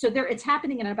 So it's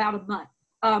happening in about a month.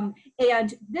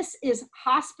 And this is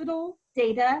hospital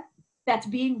data that's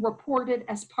being reported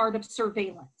as part of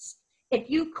surveillance.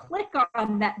 If you click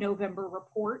on that November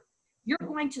report, you're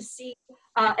going to see,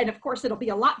 and of course it'll be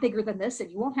a lot bigger than this,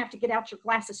 and you won't have to get out your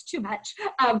glasses too much,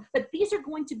 but these are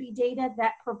going to be data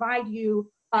that provide you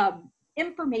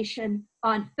information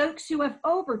on folks who have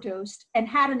overdosed and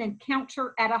had an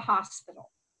encounter at a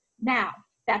hospital. Now,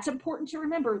 that's important to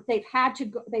remember. They've had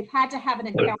to have an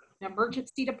encounter in an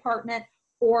emergency department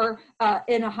or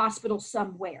in a hospital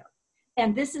somewhere.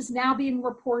 And this is now being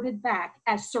reported back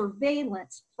as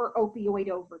surveillance for opioid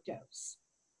overdose.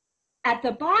 At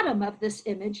the bottom of this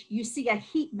image, you see a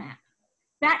heat map.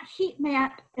 That heat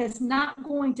map is not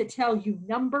going to tell you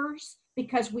numbers,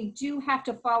 because we do have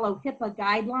to follow HIPAA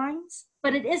guidelines,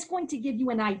 but it is going to give you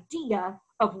an idea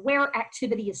of where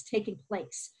activity is taking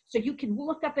place. So you can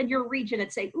look up in your region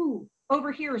and say, ooh,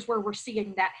 over here is where we're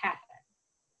seeing that happen.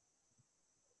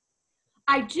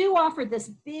 I do offer this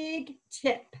big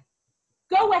tip.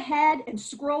 Go ahead and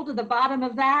scroll to the bottom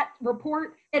of that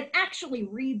report and actually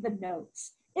read the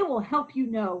notes. It will help you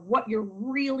know what you're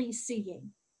really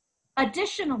seeing.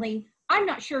 Additionally, I'm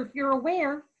not sure if you're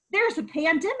aware, there's a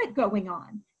pandemic going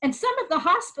on. And some of the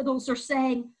hospitals are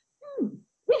saying,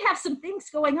 we have some things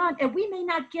going on and we may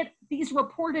not get these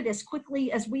reported as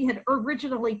quickly as we had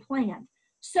originally planned.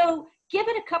 So give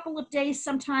it a couple of days.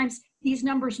 Sometimes these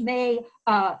numbers may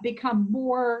become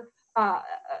more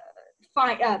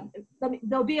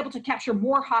they'll be able to capture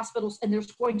more hospitals, and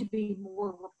there's going to be more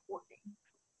reporting.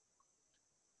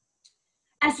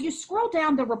 As you scroll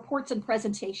down the reports and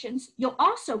presentations, you'll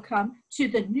also come to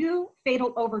the new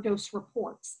fatal overdose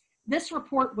reports. This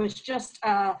report was just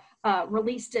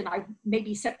released in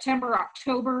maybe September,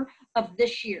 October of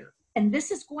this year. And this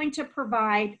is going to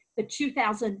provide the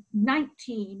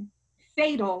 2019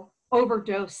 fatal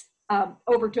overdoses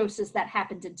that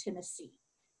happened in Tennessee.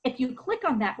 If you click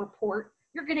on that report,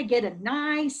 you're going to get a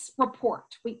nice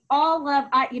report. We all love,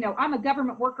 I'm a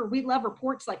government worker. We love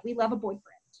reports like we love a boyfriend.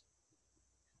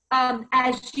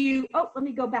 Let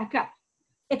me go back up.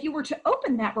 If you were to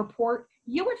open that report,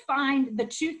 you would find the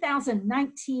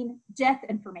 2019 death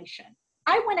information.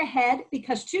 I went ahead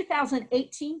because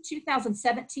 2018,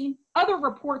 2017, other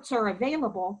reports are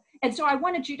available. And so I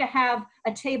wanted you to have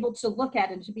a table to look at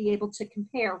and to be able to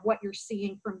compare what you're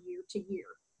seeing from year to year.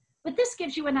 But this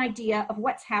gives you an idea of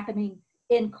what's happening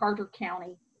in Carter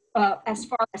County as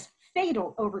far as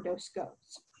fatal overdose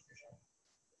goes.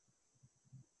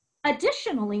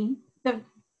 Additionally,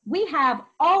 we have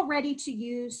all ready to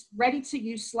use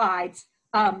slides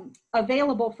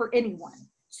available for anyone.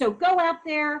 So go out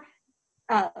there,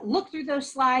 look through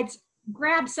those slides,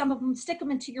 grab some of them, stick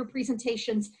them into your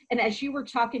presentations, and as you were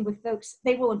talking with folks,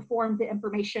 they will inform the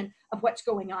information of what's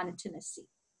going on in Tennessee.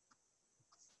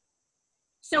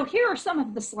 So here are some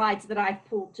of the slides that I've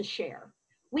pulled to share.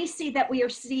 We see that we are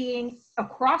seeing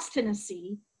across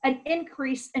Tennessee an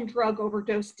increase in drug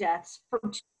overdose deaths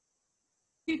from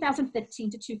 2015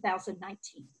 to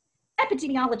 2019.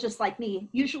 Epidemiologists like me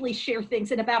usually share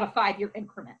things in about a 5-year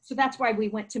increment. So that's why we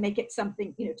went to make it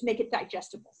something, to make it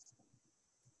digestible.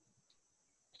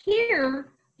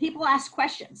 Here, people ask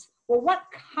questions. Well, what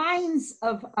kinds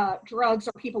of drugs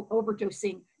are people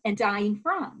overdosing and dying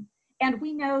from? And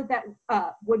we know that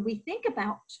when we think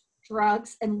about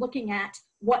drugs and looking at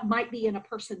what might be in a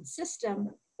person's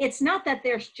system, it's not that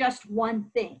there's just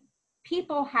one thing.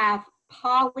 People have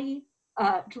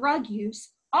drug use,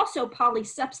 also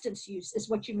polysubstance use is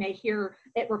what you may hear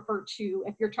it referred to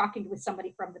if you're talking with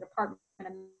somebody from the Department of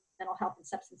Mental Health and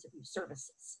Substance Abuse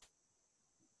Services.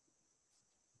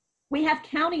 We have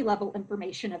county level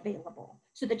information available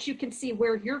so that you can see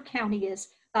where your county is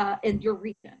in your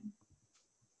region.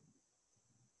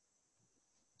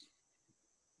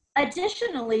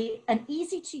 Additionally, an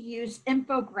easy to use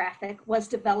infographic was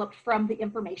developed from the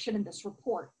information in this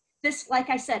report. This, like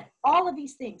I said, all of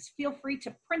these things, feel free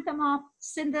to print them off,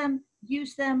 send them,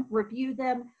 use them, review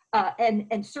them,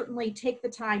 and certainly take the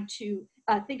time to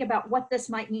think about what this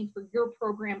might mean for your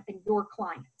program and your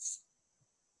clients.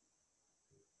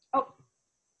 Oh,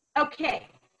 okay,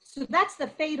 so that's the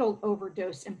fatal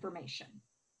overdose information.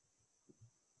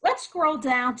 Let's scroll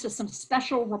down to some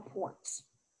special reports.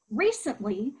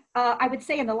 Recently, I would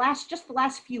say in the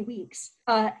last few weeks,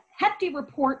 Hep D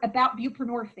report about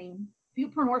buprenorphine.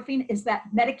 Buprenorphine is that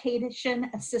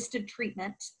medication-assisted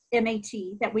treatment, MAT,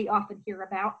 that we often hear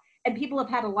about, and people have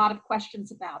had a lot of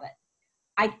questions about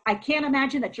it. I can't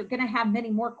imagine that you're going to have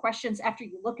many more questions after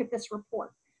you look at this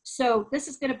report. So this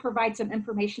is going to provide some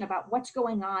information about what's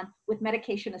going on with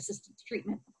medication-assisted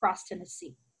treatment across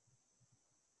Tennessee.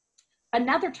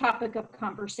 Another topic of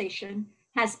conversation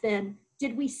has been,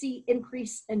 did we see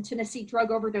increase in Tennessee drug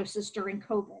overdoses during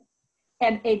COVID?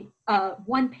 And a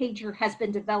one-pager has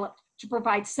been developed to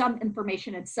provide some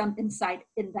information and some insight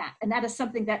in that. And that is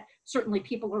something that certainly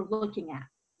people are looking at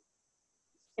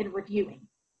and reviewing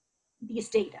these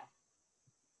data.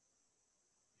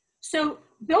 So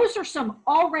those are some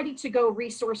all ready to go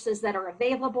resources that are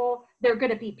available. They're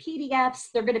going to be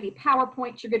PDFs, they're going to be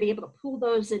PowerPoints, you're going to be able to pull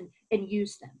those and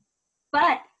use them.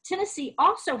 But Tennessee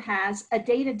also has a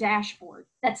data dashboard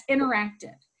that's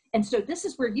interactive. And so this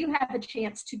is where you have a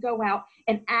chance to go out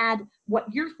and add what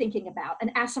you're thinking about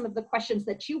and ask some of the questions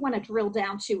that you want to drill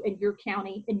down to in your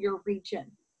county, in your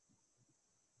region.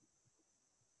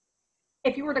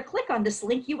 If you were to click on this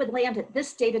link, you would land at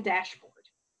this data dashboard.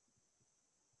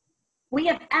 We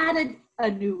have added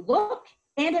a new look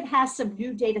and it has some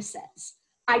new data sets.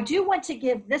 I do want to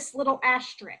give this little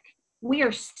asterisk. We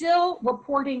are still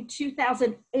reporting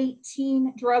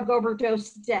 2018 drug overdose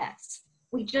deaths.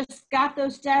 We just got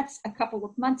those deaths a couple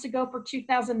of months ago for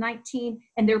 2019,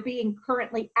 and they're being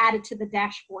currently added to the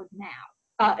dashboard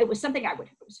now. It was something I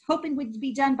was hoping would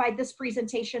be done by this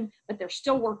presentation, but they're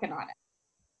still working on it.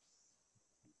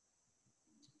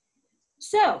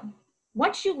 So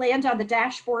once you land on the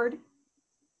dashboard,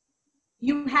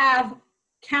 you have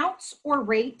counts or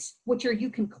rate, which you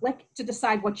can click to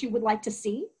decide what you would like to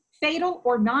see, fatal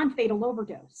or non-fatal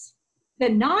overdose. The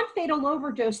non-fatal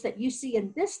overdose that you see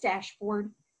in this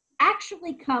dashboard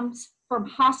actually comes from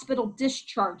hospital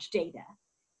discharge data.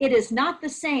 It is not the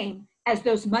same as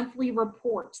those monthly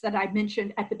reports that I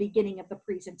mentioned at the beginning of the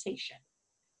presentation.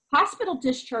 Hospital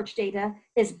discharge data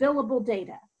is billable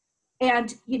data.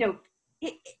 And, you know,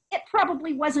 it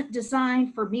probably wasn't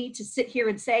designed for me to sit here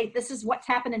and say, this is what's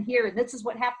happening here and this is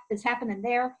what is happening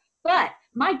there. But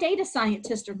my data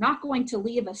scientists are not going to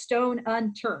leave a stone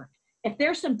unturned. If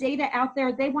there's some data out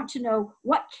there, they want to know,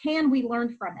 what can we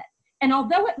learn from it? And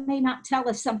although it may not tell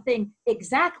us something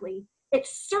exactly, it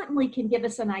certainly can give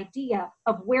us an idea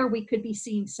of where we could be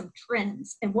seeing some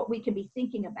trends and what we can be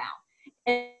thinking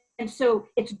about. And so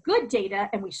it's good data,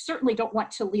 and we certainly don't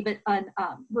want to leave it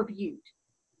unreviewed.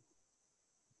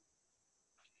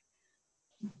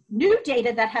 New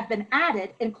data that have been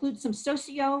added include some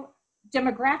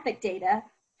socio-demographic data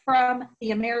from the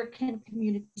American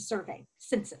Community Survey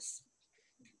census.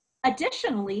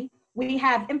 Additionally, we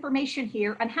have information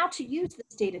here on how to use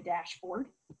this data dashboard.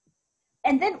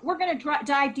 And then we're going to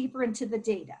dive deeper into the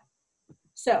data.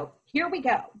 So here we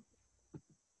go.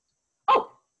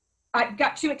 Oh, I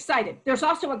got too excited. There's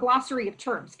also a glossary of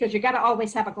terms, because you got to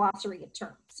always have a glossary of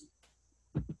terms.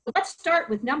 Let's start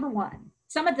with number one,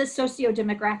 some of this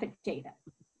socio-demographic data.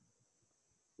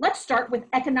 Let's start with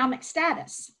economic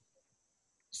status.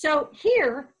 So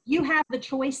here you have the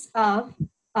choice of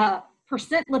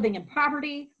percent living in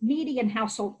poverty, median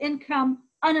household income,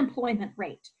 unemployment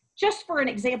rate. Just for an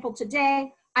example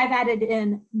today, I've added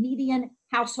in median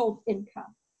household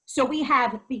income. So we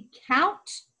have the count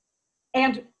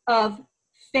and of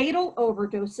fatal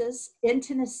overdoses in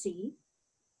Tennessee,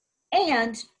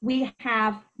 and we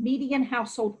have median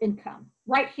household income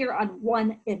right here on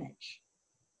one image.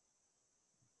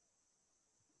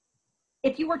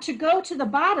 If you were to go to the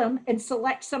bottom and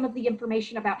select some of the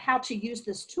information about how to use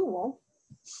this tool,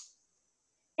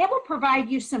 it will provide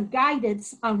you some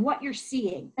guidance on what you're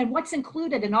seeing and what's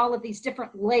included in all of these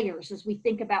different layers as we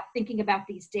think about thinking about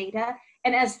these data,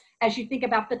 and as you think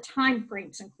about the time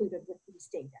frames included with these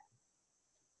data.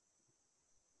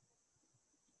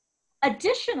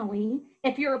 Additionally,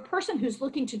 if you're a person who's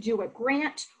looking to do a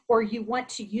grant or you want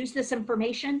to use this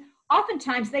information,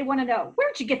 oftentimes they want to know,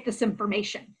 where'd you get this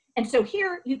information? And so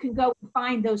here you can go and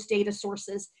find those data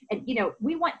sources. And, you know,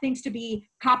 we want things to be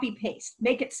copy paste,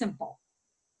 make it simple.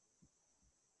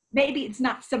 Maybe it's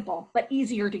not simple, but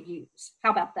easier to use.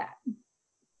 How about that?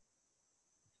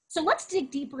 So let's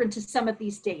dig deeper into some of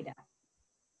these data.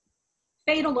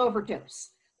 Fatal overdose.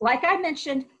 Like I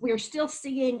mentioned, we are still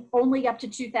seeing only up to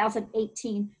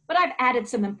 2018, but I've added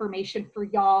some information for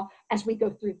y'all as we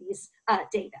go through these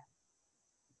data.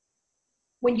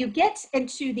 When you get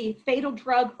into the fatal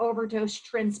drug overdose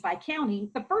trends by county,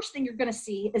 the first thing you're going to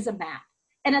see is a map.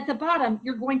 And at the bottom,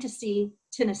 you're going to see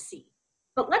Tennessee.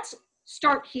 But let's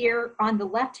start here on the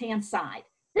left-hand side.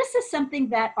 This is something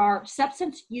that our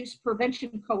substance use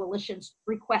prevention coalitions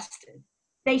requested.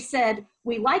 They said,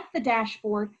 we like the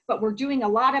dashboard, but we're doing a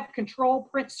lot of control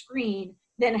print screen,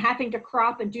 then having to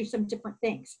crop and do some different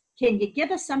things. Can you give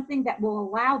us something that will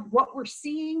allow what we're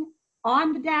seeing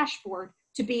on the dashboard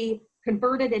to be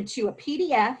converted into a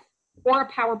PDF or a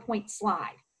PowerPoint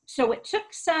slide? So it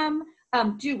took some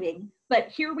doing, but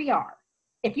here we are.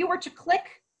 If you were to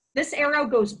click, this arrow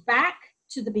goes back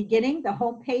to the beginning, the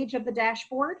home page of the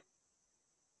dashboard.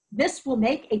 This will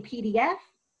make a PDF,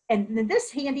 and then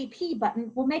this handy P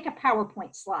button will make a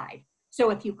PowerPoint slide. So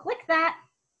if you click that,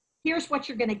 here's what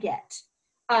you're going to get.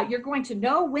 You're going to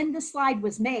know when the slide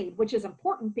was made, which is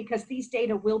important because these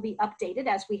data will be updated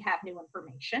as we have new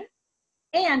information.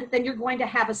 And then you're going to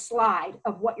have a slide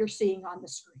of what you're seeing on the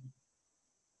screen.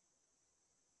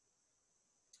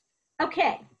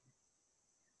 Okay,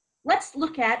 let's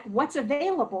look at what's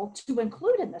available to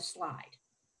include in the slide.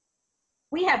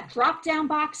 We have drop-down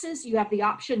boxes. You have the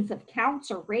options of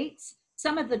counts or rates.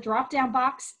 Some of the drop-down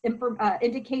box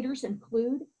indicators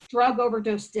include drug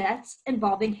overdose deaths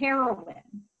involving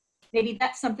heroin. Maybe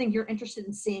that's something you're interested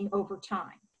in seeing over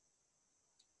time.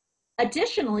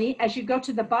 Additionally, as you go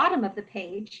to the bottom of the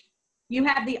page, you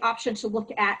have the option to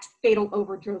look at fatal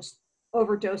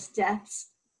overdose deaths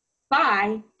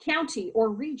by county or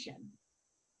region.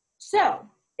 So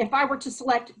if I were to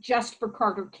select just for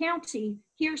Carter County,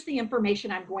 here's the information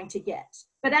I'm going to get.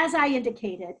 But as I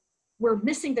indicated, we're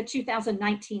missing the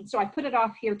 2019, so I put it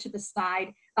off here to the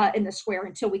side in the square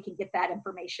until we can get that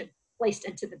information placed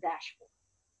into the dashboard.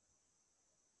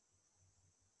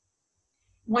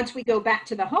 Once we go back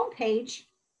to the home page,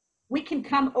 we can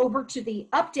come over to the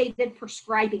updated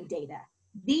prescribing data.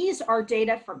 These are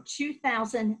data from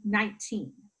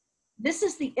 2019. This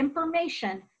is the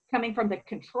information coming from the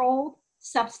Controlled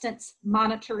Substance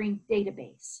Monitoring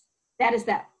Database. That is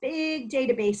that big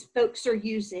database folks are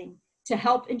using to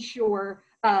help ensure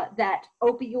that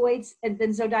opioids and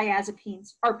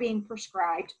benzodiazepines are being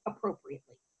prescribed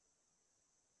appropriately.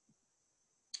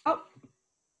 Oh,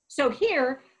 so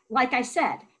here, like I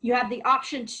said, you have the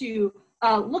option to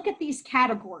look at these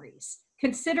categories.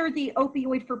 Consider the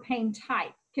opioid for pain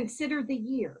type. Consider the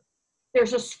year.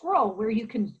 There's a scroll where you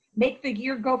can make the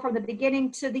year go from the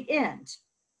beginning to the end.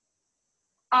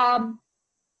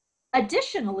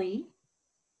 Additionally,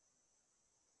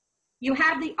 you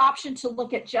have the option to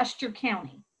look at just your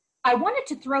county. I wanted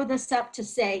to throw this up to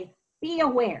say, be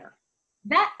aware.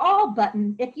 That all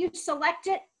button, if you select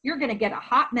it, you're going to get a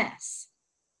hot mess.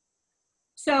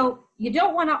 So you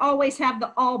don't want to always have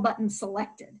the all button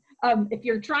selected. If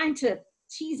you're trying to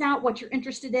tease out what you're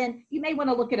interested in, you may want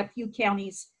to look at a few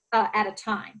counties at a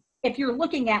time. If you're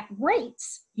looking at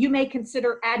rates, you may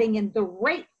consider adding in the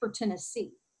rate for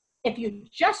Tennessee. If you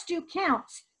just do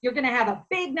counts, you're going to have a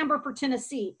big number for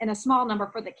Tennessee and a small number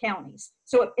for the counties.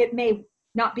 So it may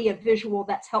not be a visual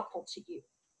that's helpful to you.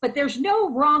 But there's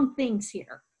no wrong things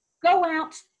here. Go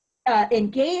out,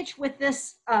 engage with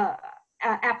this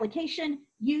application,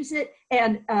 use it,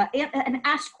 and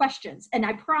ask questions. And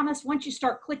I promise, once you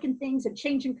start clicking things and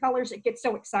changing colors, it gets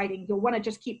so exciting. You'll want to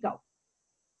just keep going.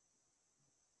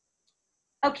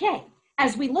 Okay,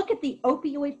 as we look at the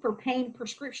opioid for pain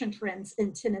prescription trends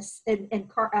in Tennessee, in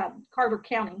Carter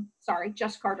County, sorry,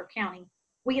 just Carter County,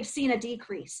 we have seen a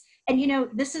decrease. And you know,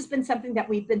 this has been something that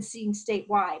we've been seeing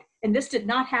statewide, and this did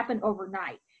not happen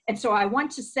overnight. And so I want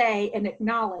to say and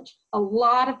acknowledge a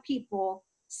lot of people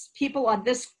on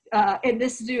this in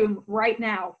this Zoom right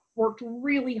now worked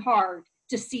really hard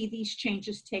to see these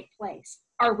changes take place.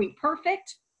 Are we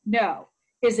perfect? No.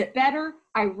 Is it better?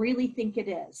 I really think it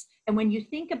is. And when you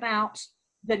think about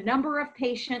the number of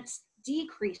patients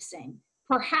decreasing,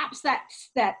 perhaps that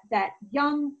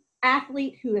young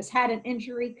athlete who has had an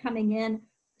injury coming in,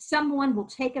 someone will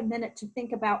take a minute to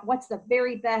think about what's the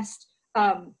very best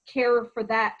care for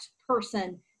that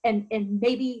person, and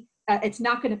maybe it's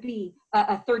not going to be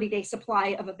a 30-day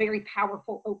supply of a very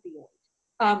powerful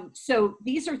opioid. So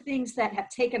these are things that have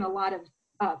taken a lot of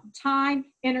time,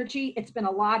 energy. It's been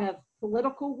a lot of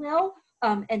political will,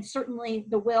 and certainly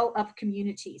the will of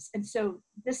communities. And so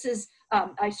this is,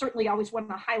 I certainly always want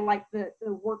to highlight the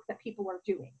work that people are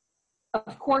doing.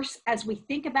 Of course, as we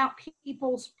think about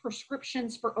people's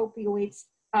prescriptions for opioids,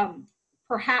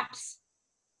 perhaps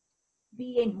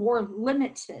being more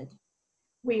limited,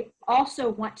 we also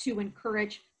want to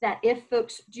encourage that if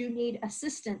folks do need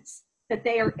assistance, that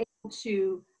they are able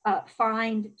to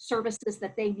find services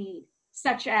that they need,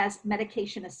 such as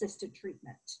medication-assisted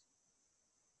treatment.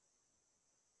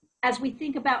 As we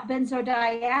think about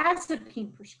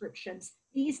benzodiazepine prescriptions,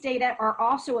 these data are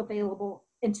also available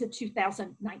into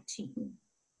 2019.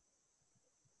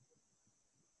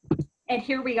 And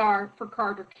here we are for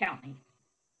Carter County.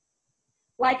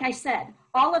 Like I said,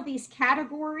 all of these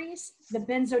categories, the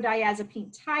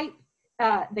benzodiazepine type,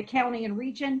 the county and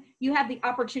region, you have the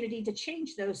opportunity to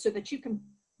change those so that you can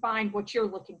find what you're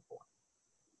looking for.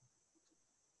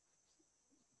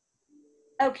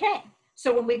 Okay,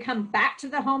 so when we come back to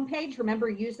the home page, remember,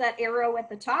 use that arrow at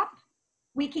the top,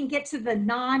 we can get to the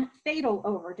non-fatal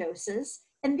overdoses.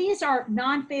 And these are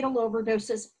non-fatal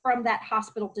overdoses from that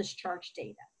hospital discharge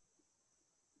data.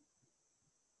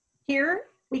 Here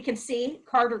we can see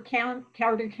Carter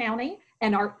County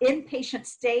and our inpatient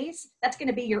stays. That's going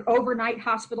to be your overnight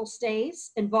hospital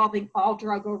stays involving all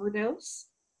drug overdose.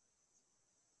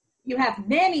 You have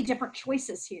many different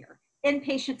choices here.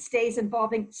 Inpatient stays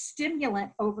involving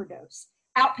stimulant overdose.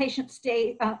 Outpatient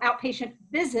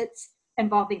visits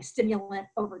involving stimulant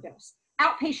overdose.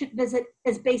 Outpatient visit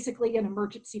is basically an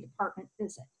emergency department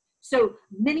visit. So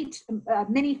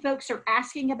many folks are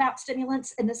asking about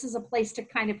stimulants, and this is a place to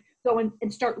kind of go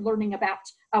and start learning about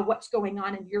what's going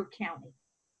on in your county.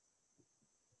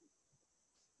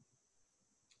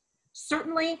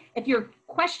 Certainly, if you're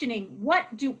questioning,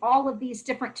 what do all of these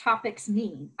different topics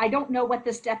mean? I don't know what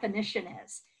this definition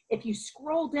is. If you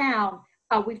scroll down,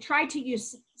 we've tried to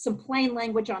use some plain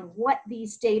language on what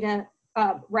these data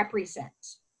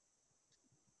represent.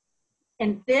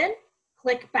 And then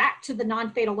click back to the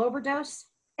non-fatal overdose,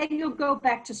 and you'll go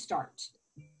back to start.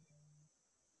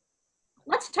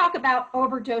 Let's talk about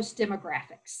overdose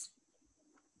demographics.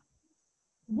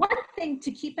 One thing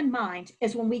to keep in mind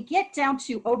is when we get down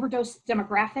to overdose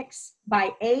demographics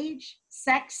by age,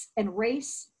 sex, and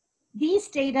race, these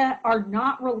data are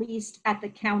not released at the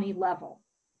county level.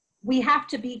 We have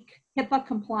to be HIPAA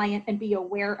compliant and be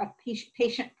aware of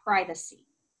patient privacy.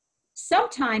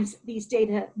 Sometimes these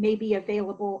data may be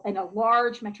available in a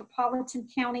large metropolitan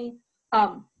county,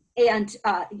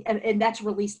 and that's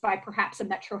released by perhaps a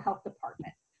Metro Health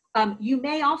Department. You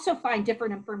may also find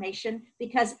different information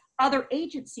because other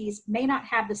agencies may not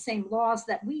have the same laws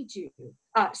that we do,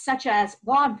 such as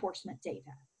law enforcement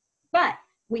data. But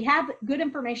we have good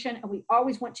information, and we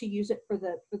always want to use it for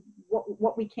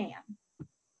what we can.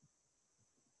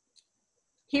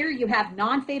 Here you have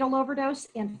non-fatal overdose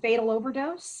and fatal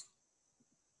overdose.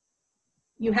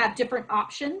 You have different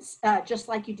options, just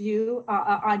like you do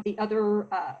on the other,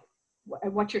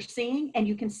 what you're seeing, and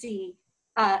you can see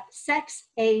sex,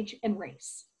 age, and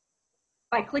race.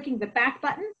 By clicking the back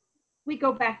button, we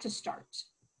go back to start.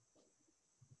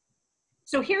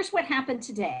 So here's what happened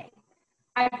today.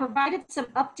 I provided some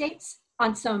updates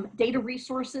on some data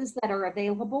resources that are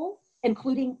available,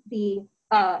 including the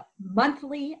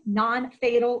monthly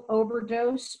non-fatal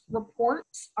overdose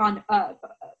reports on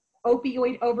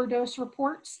opioid overdose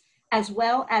reports, as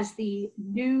well as the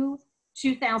new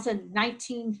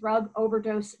 2019 drug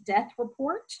overdose death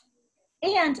report.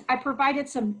 And I provided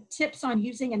some tips on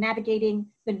using and navigating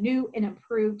the new and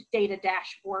improved data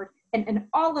dashboard. And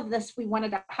all of this, we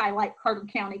wanted to highlight Carter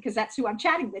County because that's who I'm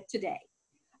chatting with today.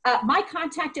 My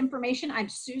contact information, I'm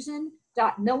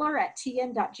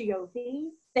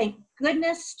susan.miller@tn.gov. Thank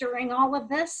goodness during all of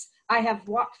this, I have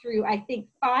walked through, I think,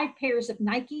 5 pairs of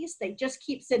Nikes. They just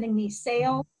keep sending me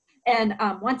sales. And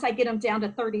once I get them down to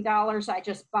 $30, I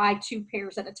just buy 2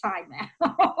 pairs at a time now.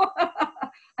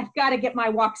 I've got to get my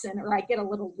walks in or I get a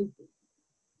little loopy.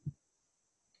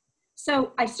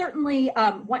 So I certainly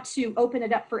want to open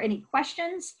it up for any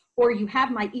questions, or you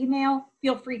have my email.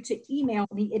 Feel free to email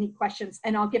me any questions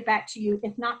and I'll get back to you,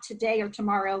 if not today or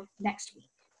tomorrow, next week.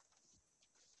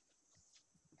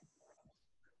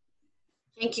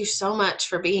 Thank you so much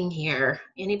for being here.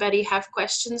 Anybody have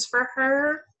questions for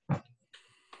her?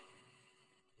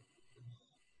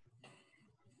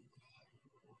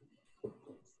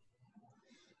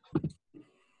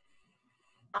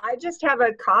 I just have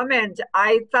a comment.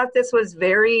 I thought this was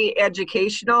very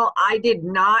educational. I did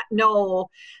not know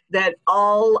that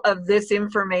all of this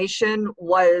information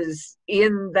was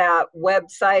in that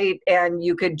website and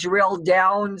you could drill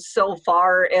down so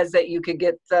far as that you could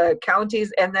get the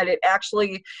counties, and that it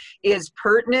actually is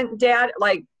pertinent data,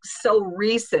 like so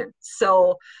recent.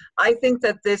 So I think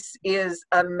that this is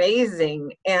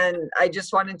amazing, and I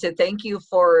just wanted to thank you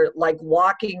for like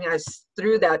walking us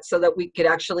through that so that we could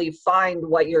actually find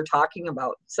what you're talking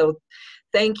about. So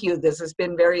thank you. This has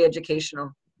been very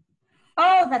educational.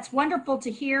 Oh, that's wonderful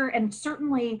to hear. And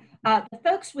certainly the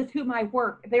folks with whom I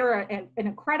work, they're an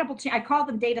incredible team. I call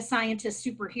them data scientist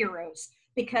superheroes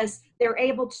because they're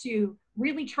able to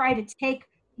really try to take,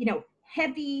 you know,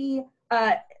 heavy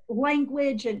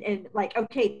language and like,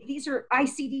 okay, these are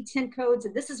ICD-10 codes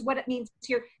and this is what it means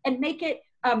here, and make it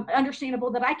understandable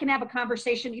that I can have a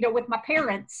conversation, you know, with my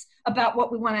parents about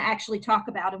what we want to actually talk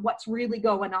about and what's really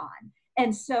going on.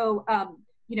 And so,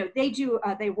 you know,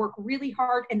 they work really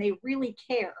hard and they really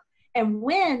care. And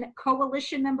when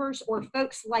coalition members or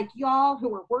folks like y'all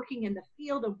who are working in the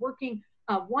field and working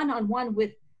one-on-one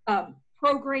with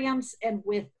programs and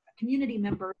with community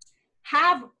members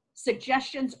have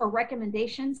suggestions or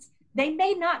recommendations, they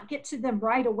may not get to them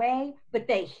right away, but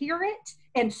they hear it,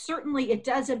 and certainly it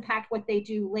does impact what they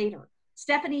do later.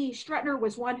 Stephanie Strutner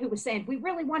was one who was saying, we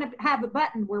really want to have a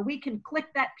button where we can click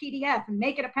that PDF and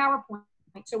make it a PowerPoint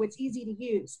so it's easy to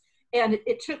use. And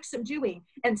it took some doing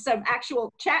and some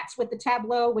actual chats with the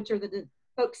Tableau, which are the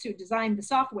folks who designed the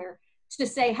software, to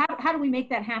say, how do we make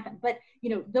that happen? But, you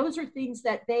know, those are things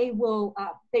that they will,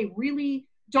 they really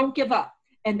don't give up,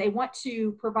 and they want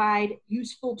to provide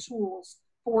useful tools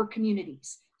for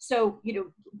communities. So,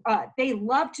 you know, they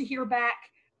love to hear back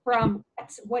from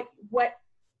what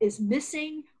is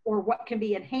missing or what can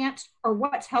be enhanced or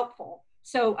what's helpful.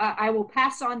 So I will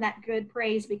pass on that good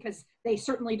praise because they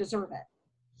certainly deserve it.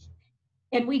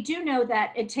 And we do know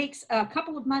that it takes a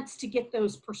couple of months to get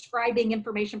those prescribing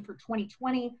information for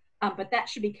 2020, but that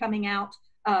should be coming out,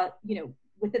 you know,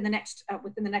 within the next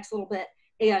little bit.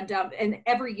 And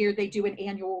every year they do an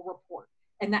annual report,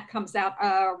 and that comes out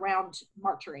around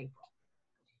March or April.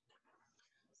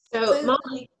 So,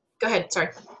 Molly, go ahead. Sorry.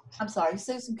 I'm sorry,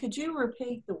 Susan. Could you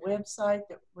repeat the website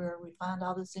where we find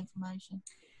all this information?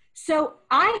 So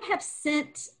I have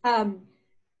sent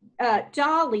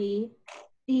Dolly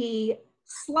the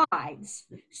slides.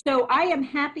 So I am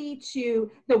happy to,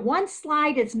 the one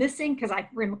slide is missing because I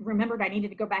remembered I needed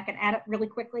to go back and add it really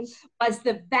quickly, was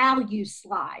the value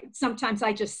slide. Sometimes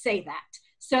I just say that.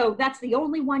 So that's the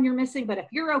only one you're missing, but if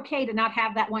you're okay to not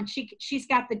have that one, she's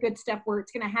got the good stuff where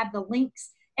it's gonna have the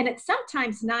links. And it's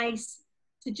sometimes nice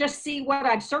to just see what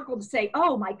I've circled to say,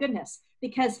 oh my goodness,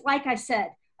 because like I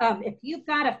said, If you've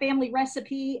got a family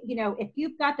recipe, if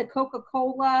you've got the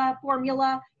Coca-Cola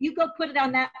formula, you go put it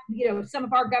on that, some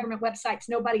of our government websites,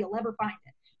 nobody will ever find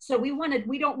it. So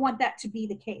we don't want that to be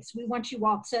the case. We want you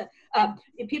all to,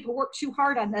 if people work too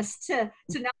hard on this, to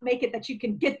not make it that you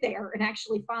can get there and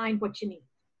actually find what you need.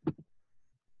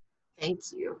 Thank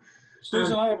you.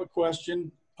 Susan, I have a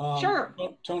question. Sure.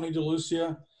 Tony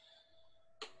DeLucia.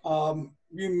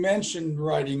 You mentioned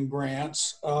writing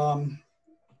grants.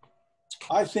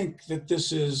 I think that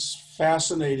this is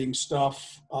fascinating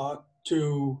stuff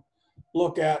to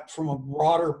look at from a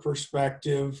broader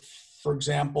perspective. For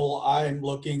example, I'm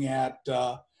looking at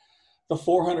the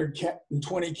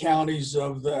 420 counties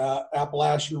of the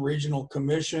Appalachian Regional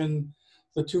Commission,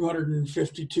 the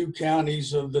 252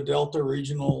 counties of the Delta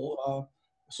Regional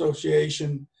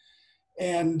Association.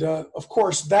 And of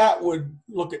course, that would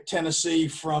look at Tennessee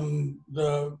from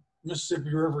the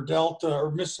Mississippi River Delta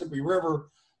or Mississippi River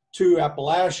to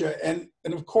Appalachia. And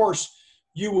of course,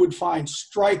 you would find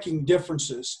striking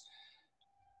differences.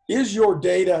 Is your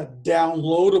data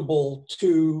downloadable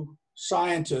to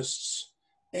scientists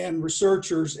and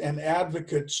researchers and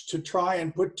advocates to try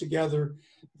and put together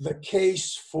the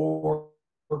case for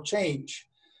change?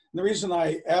 And the reason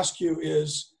I ask you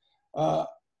is, I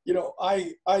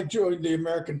joined the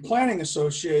American Planning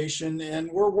Association, and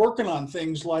we're working on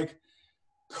things like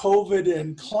COVID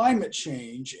and climate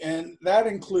change. And that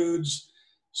includes,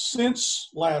 since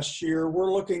last year,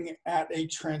 we're looking at a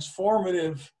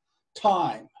transformative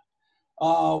time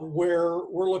where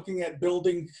we're looking at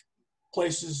building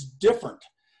places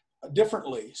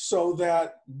differently so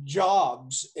that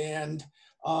jobs and,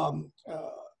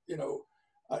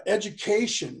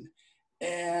 education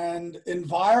and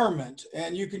environment,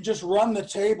 and you can just run the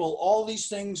table. All these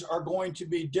things are going to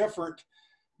be different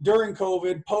during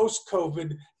COVID,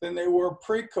 post-COVID than they were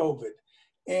pre-COVID.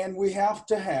 And we have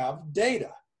to have data.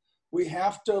 We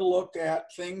have to look at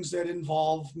things that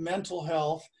involve mental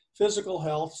health, physical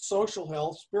health, social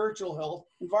health, spiritual health,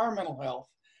 environmental health,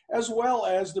 as well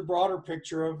as the broader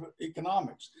picture of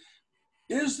economics.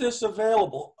 Is this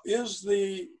available? Is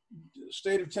the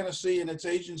state of Tennessee and its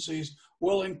agencies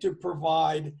willing to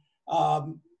provide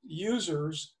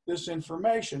users this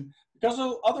information? Because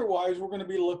otherwise we're going to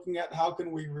be looking at how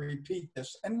can we repeat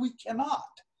this, and we cannot.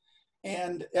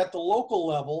 And at the local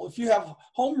level, if you have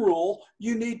home rule,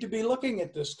 you need to be looking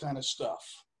at this kind of stuff.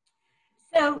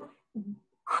 So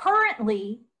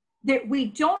currently, that we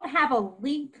don't have a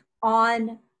link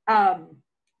on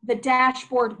the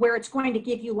dashboard where it's going to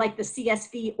give you like the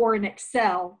CSV or an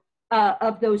Excel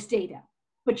of those data.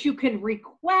 But you can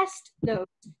request those.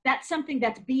 That's something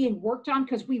that's being worked on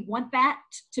because we want that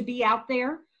to be out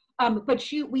there. But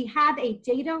we have a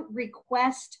data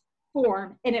request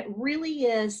form, and it really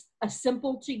is a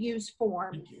simple to use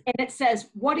form. And it says,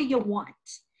 what do you want?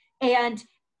 And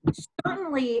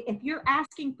certainly if you're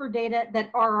asking for data that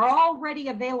are already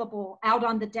available out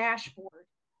on the dashboard,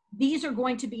 these are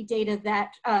going to be data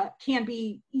that can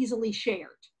be easily shared.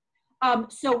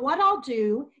 So what I'll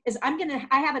do is I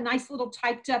have a nice little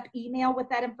typed up email with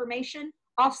that information.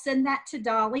 I'll send that to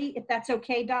Dolly, if that's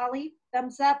okay, Dolly,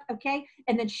 thumbs up, okay?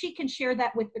 And then she can share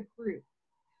that with the group.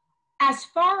 As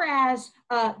far as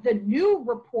the new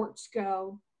reports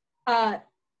go,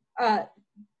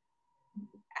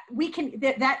 we can,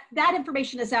 that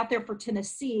information is out there for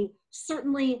Tennessee.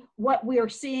 Certainly what we are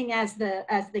seeing as the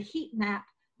heat map,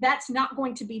 that's not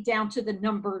going to be down to the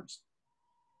numbers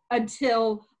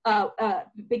until,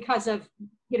 because of,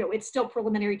 it's still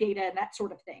preliminary data and that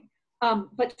sort of thing.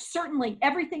 But certainly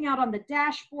everything out on the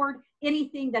dashboard,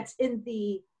 anything that's in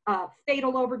the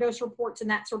fatal overdose reports and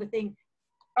that sort of thing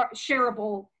are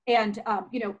shareable. And,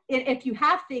 if you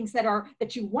have things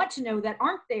that you want to know that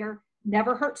aren't there,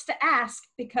 never hurts to ask,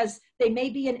 because they may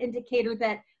be an indicator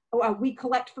that we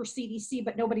collect for CDC,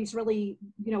 but nobody's really,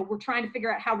 we're trying to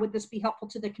figure out how would this be helpful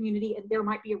to the community, and there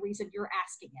might be a reason you're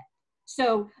asking it.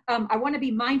 So I want to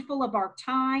be mindful of our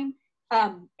time,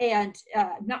 and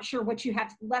not sure what you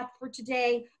have left for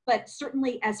today, but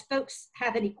certainly as folks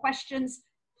have any questions,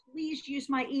 please use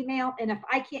my email. And if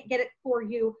I can't get it for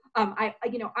you,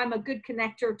 I'm a good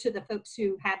connector to the folks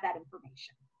who have that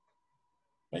information.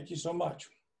 Thank you so much.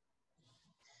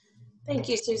 Thank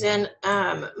you, Susan.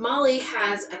 Molly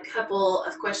has a couple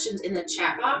of questions in the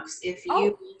chat box. If you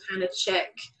will kind of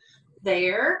check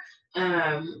there.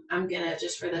 I'm gonna,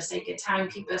 just for the sake of time,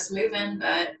 keep us moving,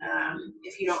 but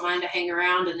if you don't mind to hang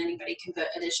around, and anybody can put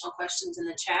additional questions in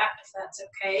the chat if that's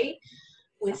okay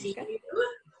with you.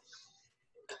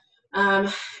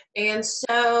 And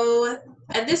so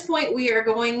at this point, we are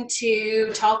going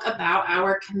to talk about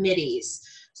our committees.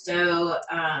 So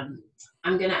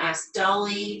I'm going to ask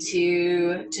Dolly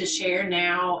to share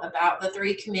now about the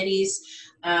 3 committees.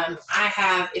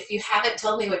 If you haven't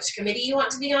told me which committee you want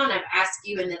to be on, I've asked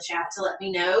you in the chat to let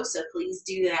me know, so please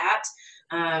do that.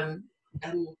 I'm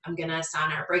going to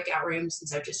assign our breakout rooms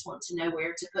since I just want to know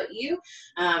where to put you.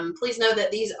 Please know that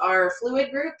these are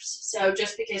fluid groups, so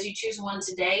just because you choose one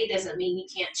today doesn't mean you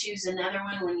can't choose another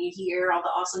one when you hear all the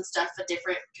awesome stuff a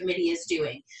different committee is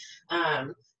doing.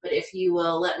 But if you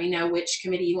will let me know which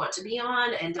committee you want to be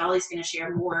on, and Dolly's going to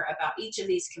share more about each of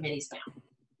these committees now.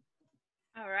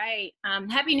 All right.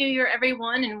 Happy New Year,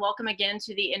 everyone, and welcome again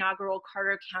to the inaugural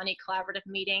Carter County Collaborative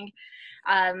meeting.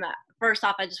 First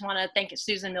off, I just want to thank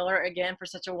Susan Miller again for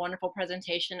such a wonderful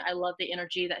presentation. I love the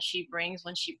energy that she brings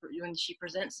when she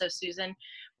presents. So Susan,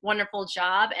 wonderful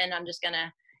job, and I'm just going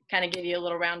to kind of give you a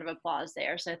little round of applause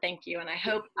there. So thank you, and I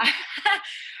hope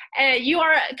you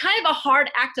are kind of a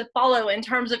hard act to follow in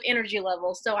terms of energy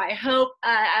levels. So I hope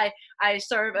I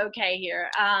serve okay here.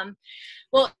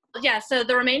 Well, yeah, so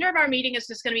the remainder of our meeting is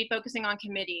just going to be focusing on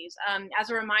committees. As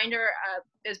a reminder,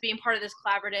 as being part of this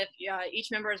collaborative, each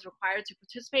member is required to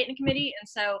participate in a committee. And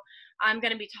so I'm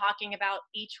going to be talking about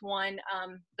each one,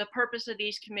 the purpose of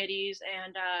these committees,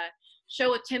 and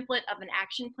show a template of an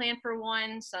action plan for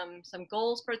one, some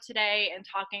goals for today, and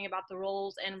talking about the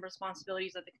roles and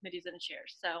responsibilities of the committees and the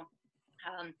chairs. So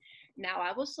now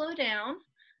I will slow down.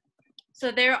 So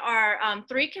there are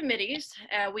 3 committees.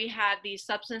 We have the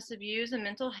substance abuse and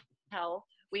mental health.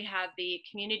 We have the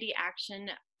community action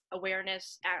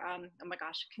awareness,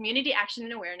 community action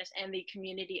and awareness, and the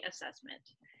community assessment.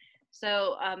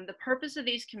 So the purpose of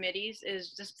these committees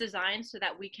is just designed so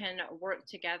that we can work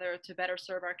together to better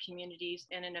serve our communities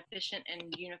in an efficient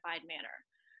and unified manner.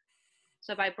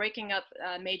 So by breaking up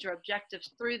major objectives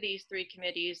through these 3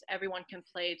 committees, everyone can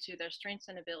play to their strengths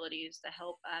and abilities to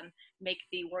help make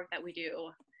the work that we do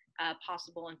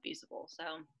possible and feasible.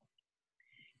 So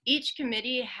each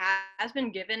committee has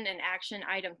been given an action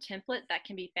item template that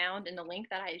can be found in the link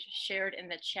that I shared in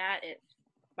the chat. It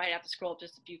might have to scroll up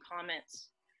just a few comments.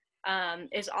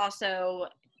 Is also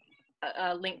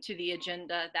a link to the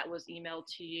agenda that was emailed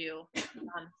to you.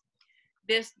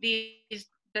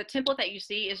 The template that you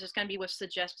see is just going to be with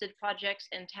suggested projects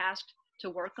and tasks to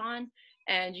work on,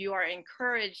 and you are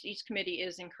encouraged, each committee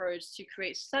is encouraged to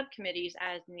create subcommittees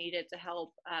as needed to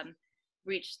help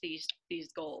reach these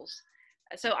goals.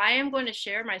 So I am going to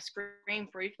share my screen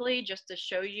briefly just to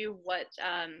show you what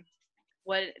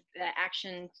the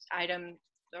action item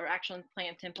or action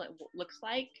plan template looks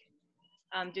like.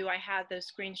 Do I have those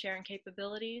screen sharing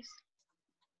capabilities?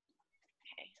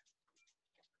 Okay.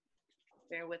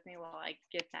 Bear with me while I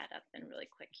get that up and really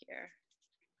quick here.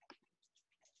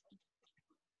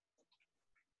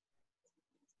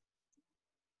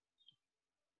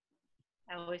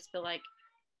 I always feel like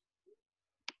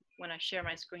when I share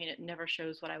my screen, it never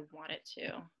shows what I want it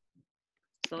to.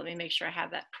 So let me make sure I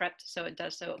have that prepped so it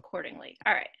does so accordingly.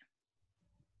 All right.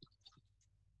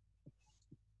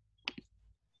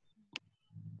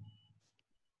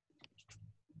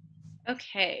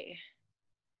 Okay.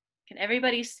 Can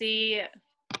everybody see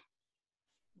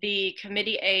the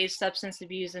Committee A, Substance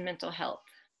Abuse and Mental Health?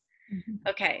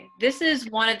 Okay, this is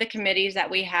one of the committees that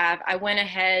we have. I went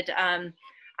ahead,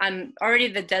 I'm already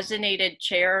the designated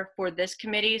chair for this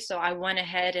committee, so I went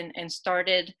ahead and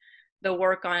started the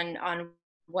work on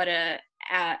what a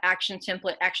action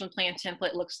plan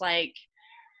template looks like.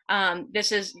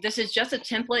 This is just a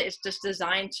template. It's just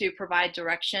designed to provide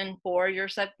direction for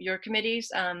your committees.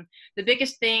 The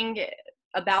biggest thing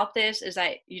about this is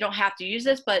that you don't have to use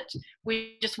this, but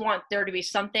we just want there to be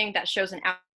something that shows an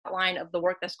outline of the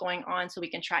work that's going on so we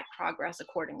can track progress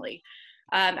accordingly.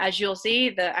 As you'll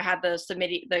see, I have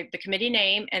the committee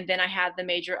name, and then I have the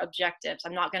major objectives.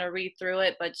 I'm not going to read through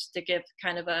it, but just to give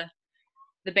kind of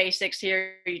the basics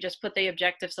here, you just put the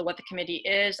objectives of what the committee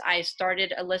is. I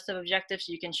started a list of objectives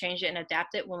so you can change it and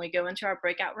adapt it when we go into our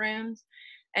breakout rooms.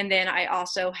 And then I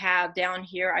also have down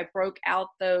here, I broke out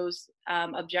those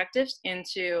objectives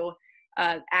into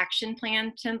action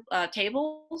plan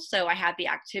tables. So I have the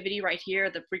activity right here,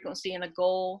 the frequency and the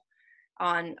goal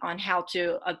on how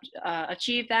to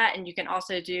achieve that. And you can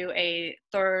also do a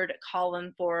third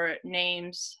column for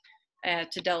names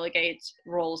to delegate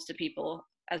roles to people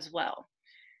as well.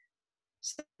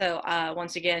 So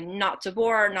once again, not to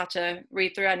bore, not to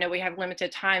read through. I know we have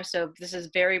limited time, so this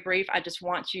is very brief. I just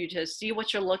want you to see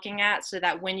what you're looking at so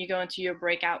that when you go into your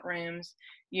breakout rooms,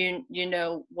 you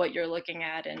know what you're looking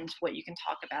at and what you can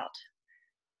talk about.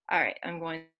 All right, I'm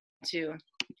going to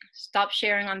stop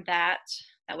sharing on that.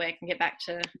 That way I can get back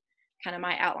to kind of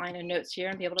my outline and notes here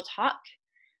and be able to talk.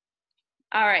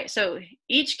 All right, so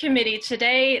each committee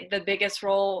today, the biggest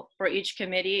role for each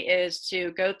committee is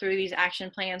to go through these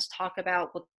action plans, talk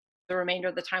about what the remainder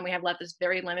of the time we have left is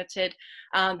very limited,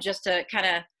 just to kind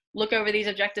of look over these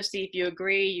objectives, see if you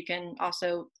agree. You can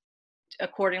also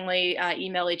accordingly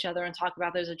email each other and talk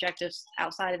about those objectives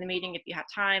outside of the meeting if you have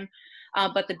time.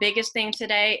 But the biggest thing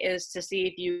today is to see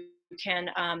if you can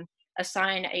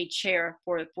assign a chair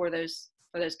for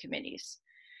those committees.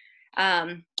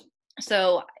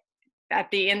 So at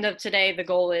the end of today, the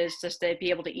goal is just to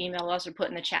be able to email us or put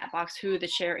in the chat box who the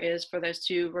chair is for those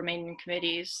 2 remaining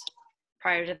committees.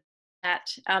 Prior to that,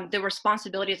 the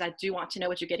responsibilities, I do want to know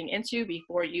what you're getting into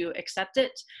before you accept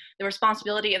it. The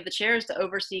responsibility of the chair is to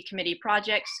oversee committee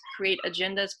projects, create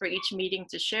agendas for each meeting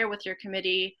to share with your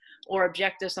committee, or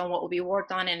objectives on what will be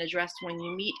worked on and addressed when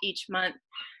you meet each month.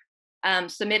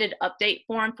 Submitted update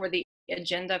form for the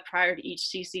agenda prior to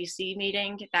each CCC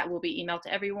meeting that will be emailed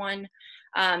to everyone.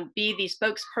 Be the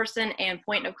spokesperson and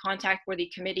point of contact for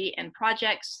the committee and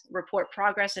projects, report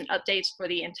progress and updates for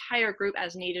the entire group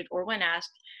as needed or when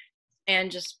asked,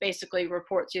 and just basically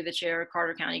report to the chair of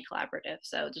Carter County Collaborative.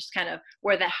 So just kind of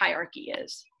where that hierarchy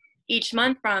is. Each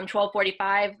month from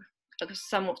 12:45,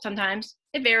 sometimes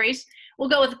it varies. We'll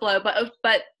go with the flow,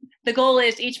 but the goal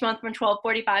is each month from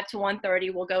 12:45 to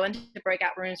 1:30, we'll go into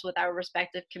breakout rooms with our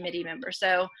respective committee members.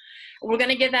 So we're going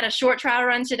to give that a short trial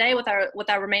run today with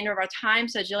our remainder of our time.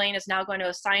 So Jillian is now going to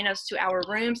assign us to our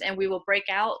rooms, and we will break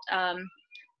out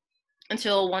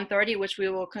until 1:30, which we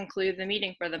will conclude the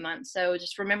meeting for the month. So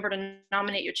just remember to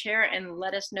nominate your chair and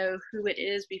let us know who it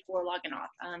is before logging off.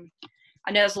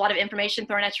 I know there's a lot of information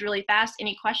thrown at you really fast.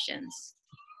 Any questions?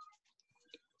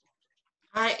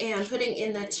 I am putting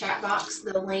in the chat box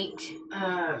the link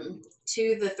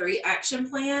to the 3 action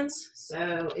plans.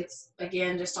 So it's,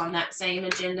 again, just on that same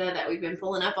agenda that we've been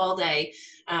pulling up all day,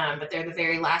 but they're the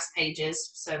very last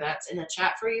pages. So that's in the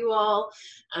chat for you all.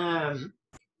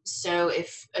 So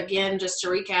if, again, just to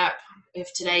recap,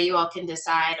 if today you all can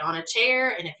decide on a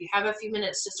chair, and if you have a few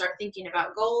minutes to start thinking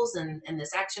about goals and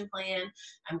this action plan,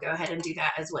 go ahead and do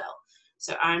that as well.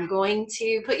 So I'm going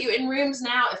to put you in rooms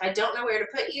now. If I don't know where to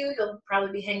put you, you'll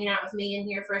probably be hanging out with me in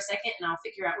here for a second, and I'll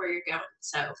figure out where you're going.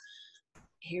 So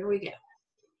here we go,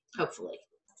 hopefully.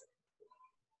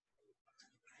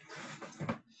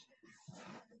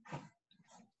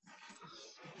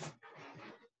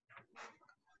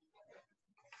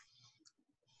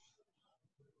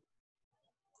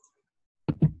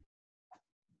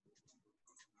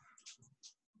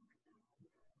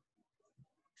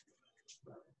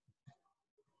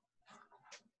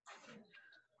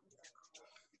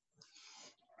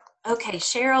 Okay,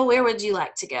 Cheryl, where would you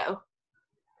like to go?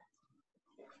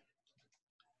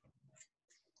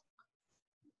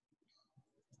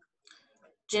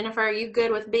 Jennifer, are you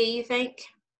good with B, you think?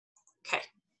 Okay.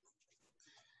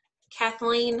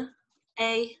 Kathleen,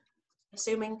 A,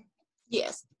 assuming?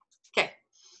 Yes. Okay.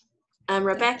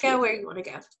 Rebecca, where do you want to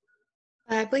go?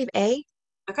 I believe A.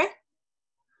 Okay.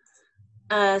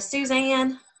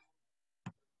 Suzanne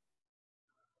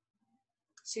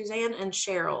and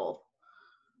Cheryl,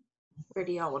 where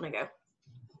do y'all want to go?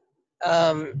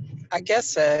 I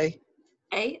guess A.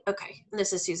 A? Okay. And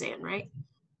this is Suzanne, right?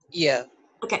 Yeah.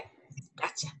 Okay.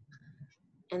 Gotcha.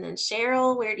 And then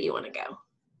Cheryl, where do you want to go?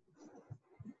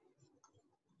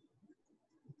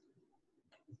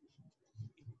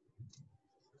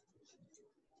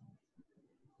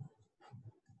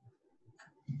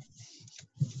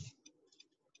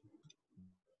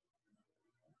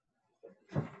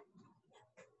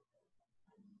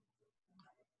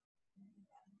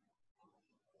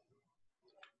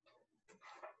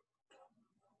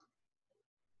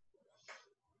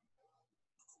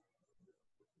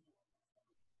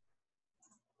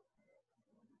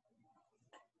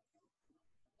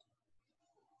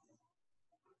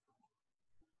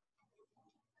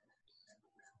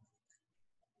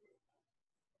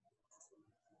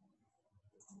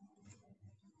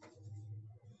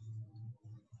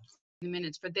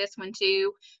 Minutes for this one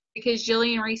too, because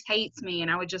Jillian Reese hates me, and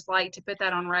I would just like to put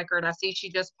that on record. I see she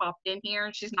just popped in here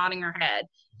and she's nodding her head.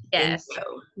 Yes.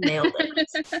 Bingo. Nailed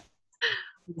it.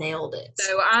 Nailed it.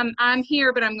 So I'm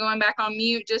here, but I'm going back on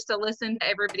mute just to listen to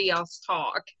everybody else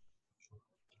talk.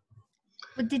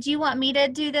 Well, did you want me to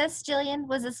do this, Jillian?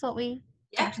 Was this what we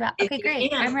talked about? Okay,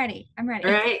 great. I'm ready. I'm ready.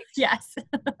 All right. Yes.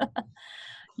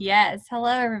 Yes.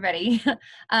 Hello, everybody.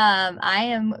 I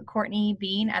am Courtney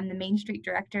Bean. I'm the Main Street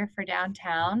Director for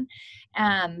downtown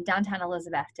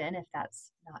Elizabethton, if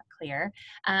that's not clear.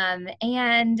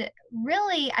 And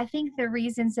really, I think the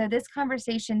reason, so this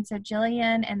conversation, so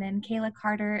Jillian and then Kayla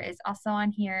Carter is also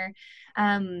on here.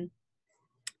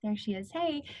 There she is.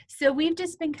 Hey, so we've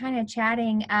just been kind of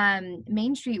chatting.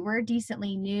 Main Street, we're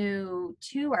decently new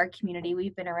to our community.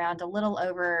 We've been around a little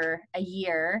over a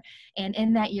year. And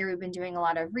in that year, we've been doing a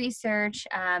lot of research.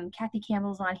 Kathy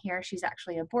Campbell's on here. She's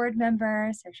actually a board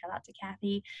member. So shout out to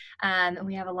Kathy. And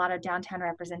we have a lot of downtown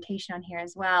representation on here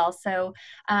as well. So,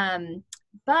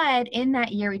 but in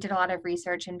that year, we did a lot of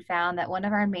research and found that one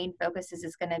of our main focuses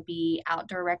is going to be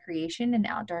outdoor recreation and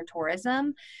outdoor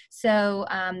tourism. So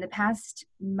the past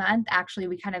month, actually,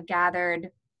 we kind of gathered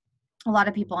a lot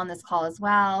of people on this call as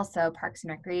well. So Parks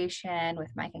and Recreation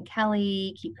with Mike and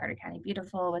Kelly, Keep Carter County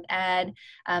Beautiful with Ed,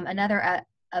 another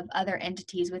of other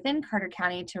entities within Carter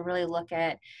County to really look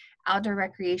at outdoor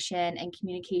recreation and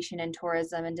communication and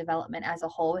tourism and development as a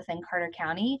whole within Carter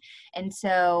County. And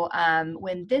so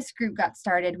when this group got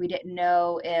started, we didn't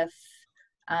know if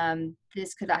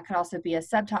that could also be a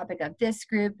subtopic of this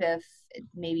group, if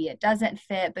maybe it doesn't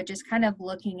fit, but just kind of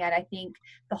looking at, I think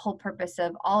the whole purpose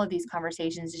of all of these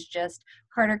conversations is just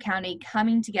Carter County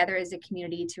coming together as a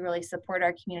community to really support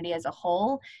our community as a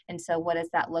whole. And so what does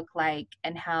that look like,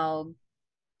 and how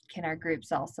can our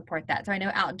groups all support that? So I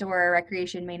know outdoor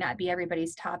recreation may not be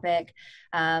everybody's topic,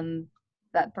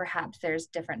 but perhaps there's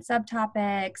different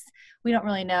subtopics. We don't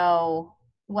really know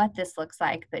what this looks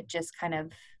like, but just kind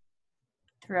of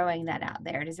throwing that out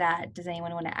there. Does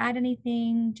anyone want to add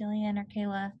anything, Jillian or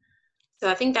Kayla? So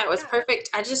I think that was perfect.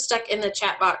 I just stuck in the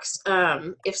chat box.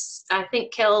 If I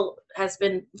think Kel has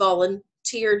been volunteered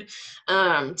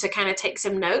to kind of take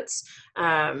some notes.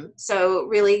 So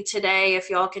really today,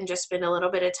 if y'all can just spend a little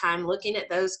bit of time looking at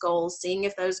those goals, seeing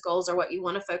if those goals are what you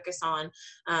want to focus on,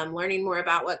 learning more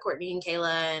about what Courtney and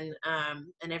Kayla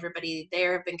and everybody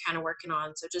there have been kind of working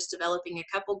on. So just developing a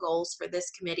couple goals for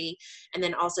this committee, and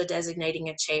then also designating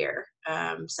a chair,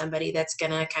 somebody that's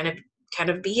going to kind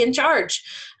of be in charge.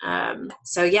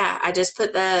 So yeah, I just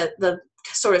put the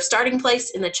sort of starting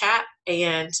place in the chat,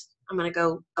 and I'm going to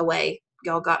go away.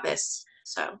 Y'all got this.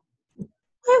 So,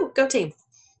 woo, go team.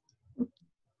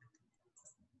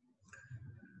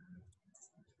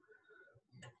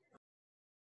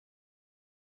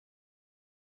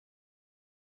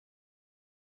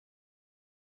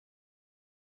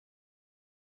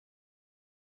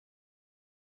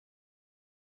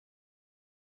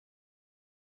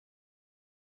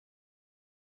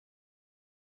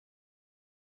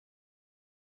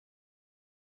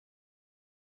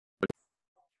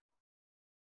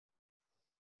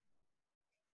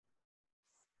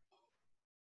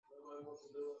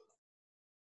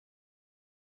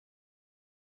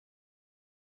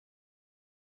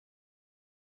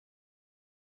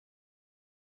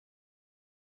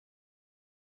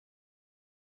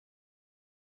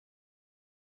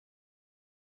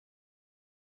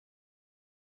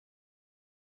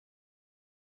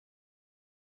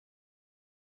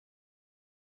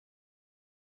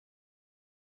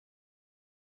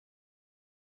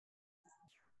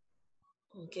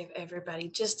 We'll give everybody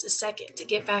just a second to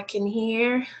get back in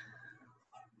here.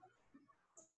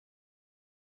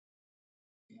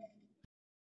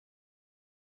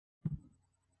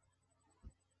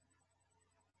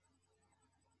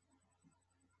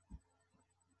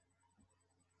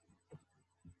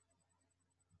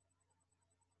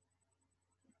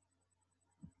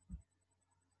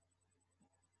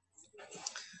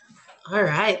 All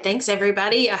right, thanks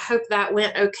everybody. I hope that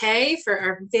went okay for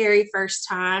our very first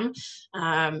time.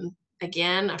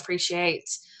 Again, I appreciate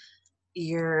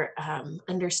your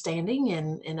understanding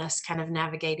and us kind of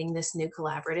navigating this new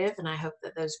collaborative, and I hope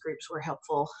that those groups were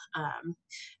helpful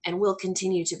and will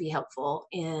continue to be helpful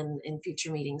in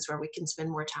future meetings where we can spend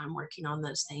more time working on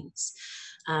those things.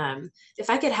 If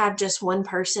I could have just one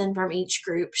person from each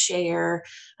group share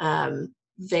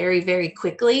very, very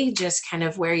quickly, just kind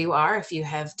of where you are, if you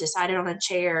have decided on a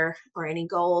chair or any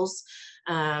goals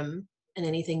and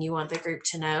anything you want the group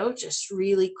to know, just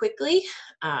really quickly.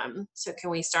 So can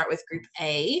we start with group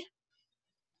A?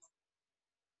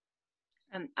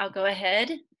 I'll go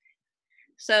ahead.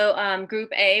 So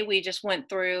group A, we just went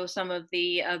through some of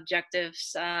the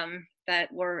objectives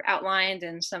that were outlined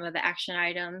and some of the action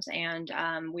items, and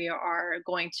we are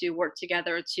going to work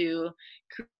together to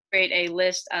create a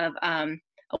list of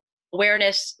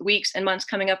awareness weeks and months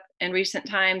coming up in recent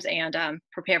times and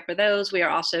prepare for those. We are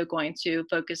also going to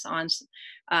focus on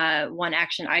one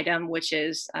action item, which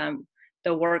is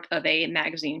the work of a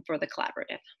magazine for the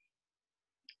collaborative.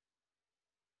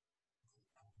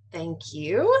 Thank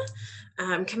you.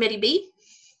 Committee B?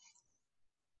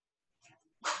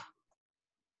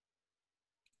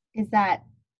 Is that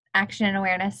action and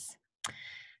awareness?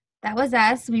 That was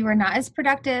us. We were not as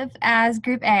productive as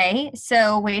Group A,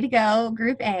 so way to go,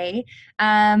 Group A.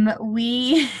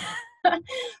 We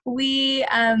we're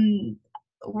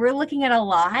looking at a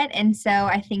lot, and so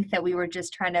I think that we were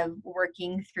just trying to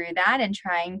working through that and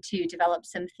trying to develop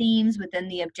some themes within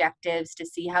the objectives to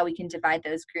see how we can divide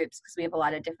those groups, because we have a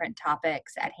lot of different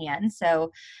topics at hand.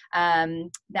 So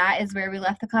that is where we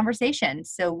left the conversation.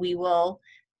 So we will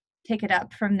pick it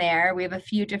up from there. We have a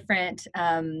few different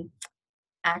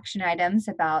action items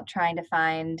about trying to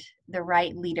find the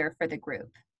right leader for the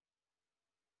group.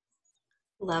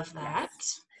 Love that.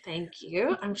 Thank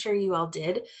you. I'm sure you all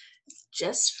did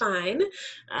just fine.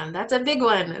 That's a big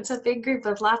one. It's a big group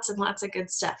of lots and lots of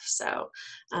good stuff. So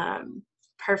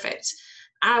perfect.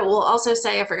 I will also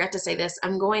say, I forgot to say this,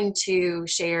 I'm going to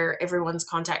share everyone's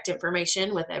contact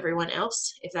information with everyone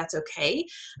else, if that's okay.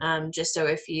 Just so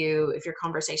if your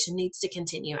conversation needs to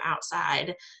continue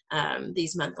outside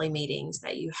these monthly meetings,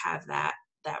 that you have that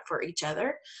for each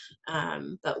other.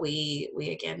 But we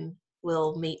again,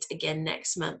 we'll meet again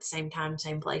next month, same time,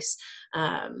 same place,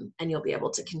 and you'll be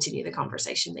able to continue the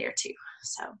conversation there too.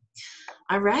 So,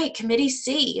 all right, Committee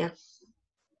C.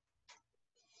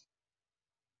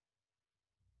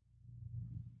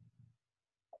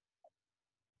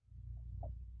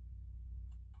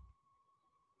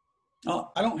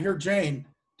 I don't hear Jane.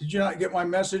 Did you not get my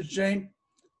message, Jane?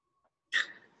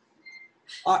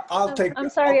 I'll take. I'm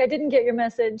sorry, I didn't get your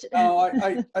message.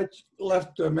 I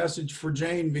left a message for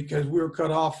Jane because we were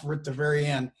cut off at the very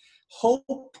end.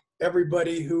 Hope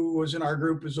everybody who was in our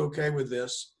group is okay with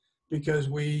this, because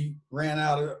we ran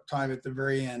out of time at the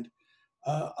very end.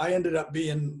 I ended up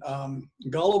being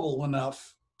gullible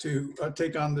enough to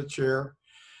take on the chair,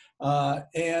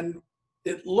 and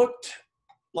it looked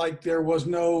like there was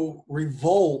no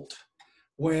revolt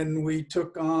when we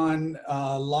took on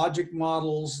logic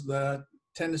models, the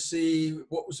Tennessee,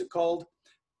 what was it called?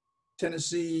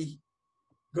 Tennessee,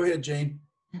 go ahead, Jane.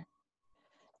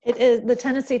 It is the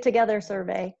Tennessee Together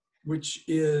survey, Which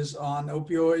is on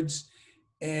opioids.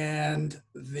 And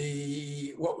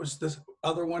what was this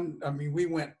other one? I mean, we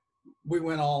went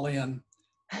all in.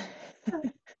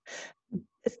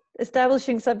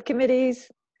 Establishing subcommittees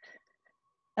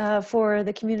for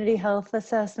the community health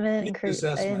assessment,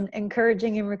 and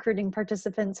encouraging and recruiting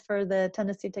participants for the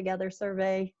Tennessee Together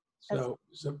survey. So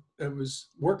it was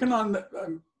working on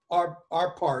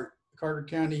our part, Carter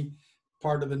County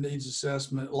part of the needs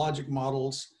assessment, logic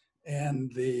models,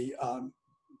 and the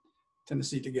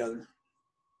Tennessee Together.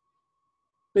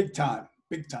 Big time,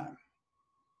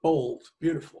 bold,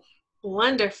 beautiful.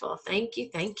 Wonderful. Thank you.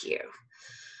 Thank you.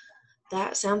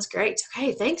 That sounds great.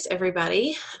 Okay, thanks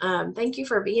everybody. Thank you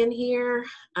for being here.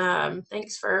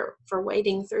 Thanks for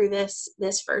wading through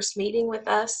this first meeting with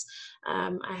us.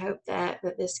 I hope that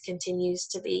this continues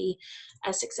to be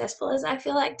as successful as I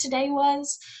feel like today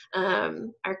was.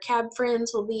 Our CAB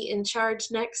friends will be in charge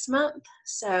next month,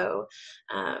 so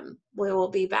we will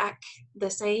be back the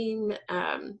same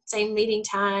meeting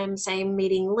time, same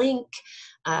meeting link.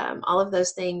 All of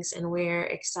those things, and we're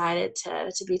excited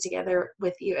to be together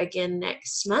with you again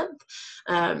next month.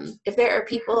 If there are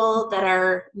people that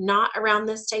are not around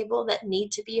this table that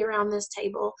need to be around this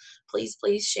table, please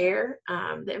share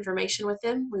the information with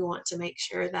them. We want to make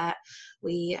sure that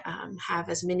we have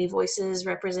as many voices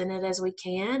represented as we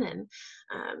can,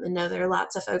 and know there are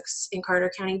lots of folks in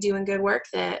Carter County doing good work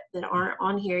that aren't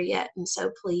on here yet, and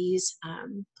so please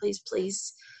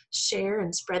share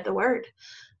and spread the word.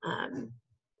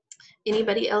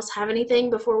 Anybody else have anything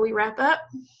before we wrap up?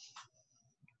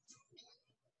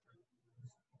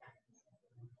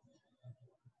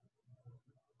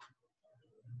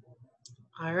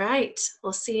 All right,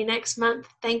 we'll see you next month.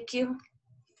 Thank you.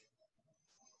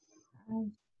 Bye.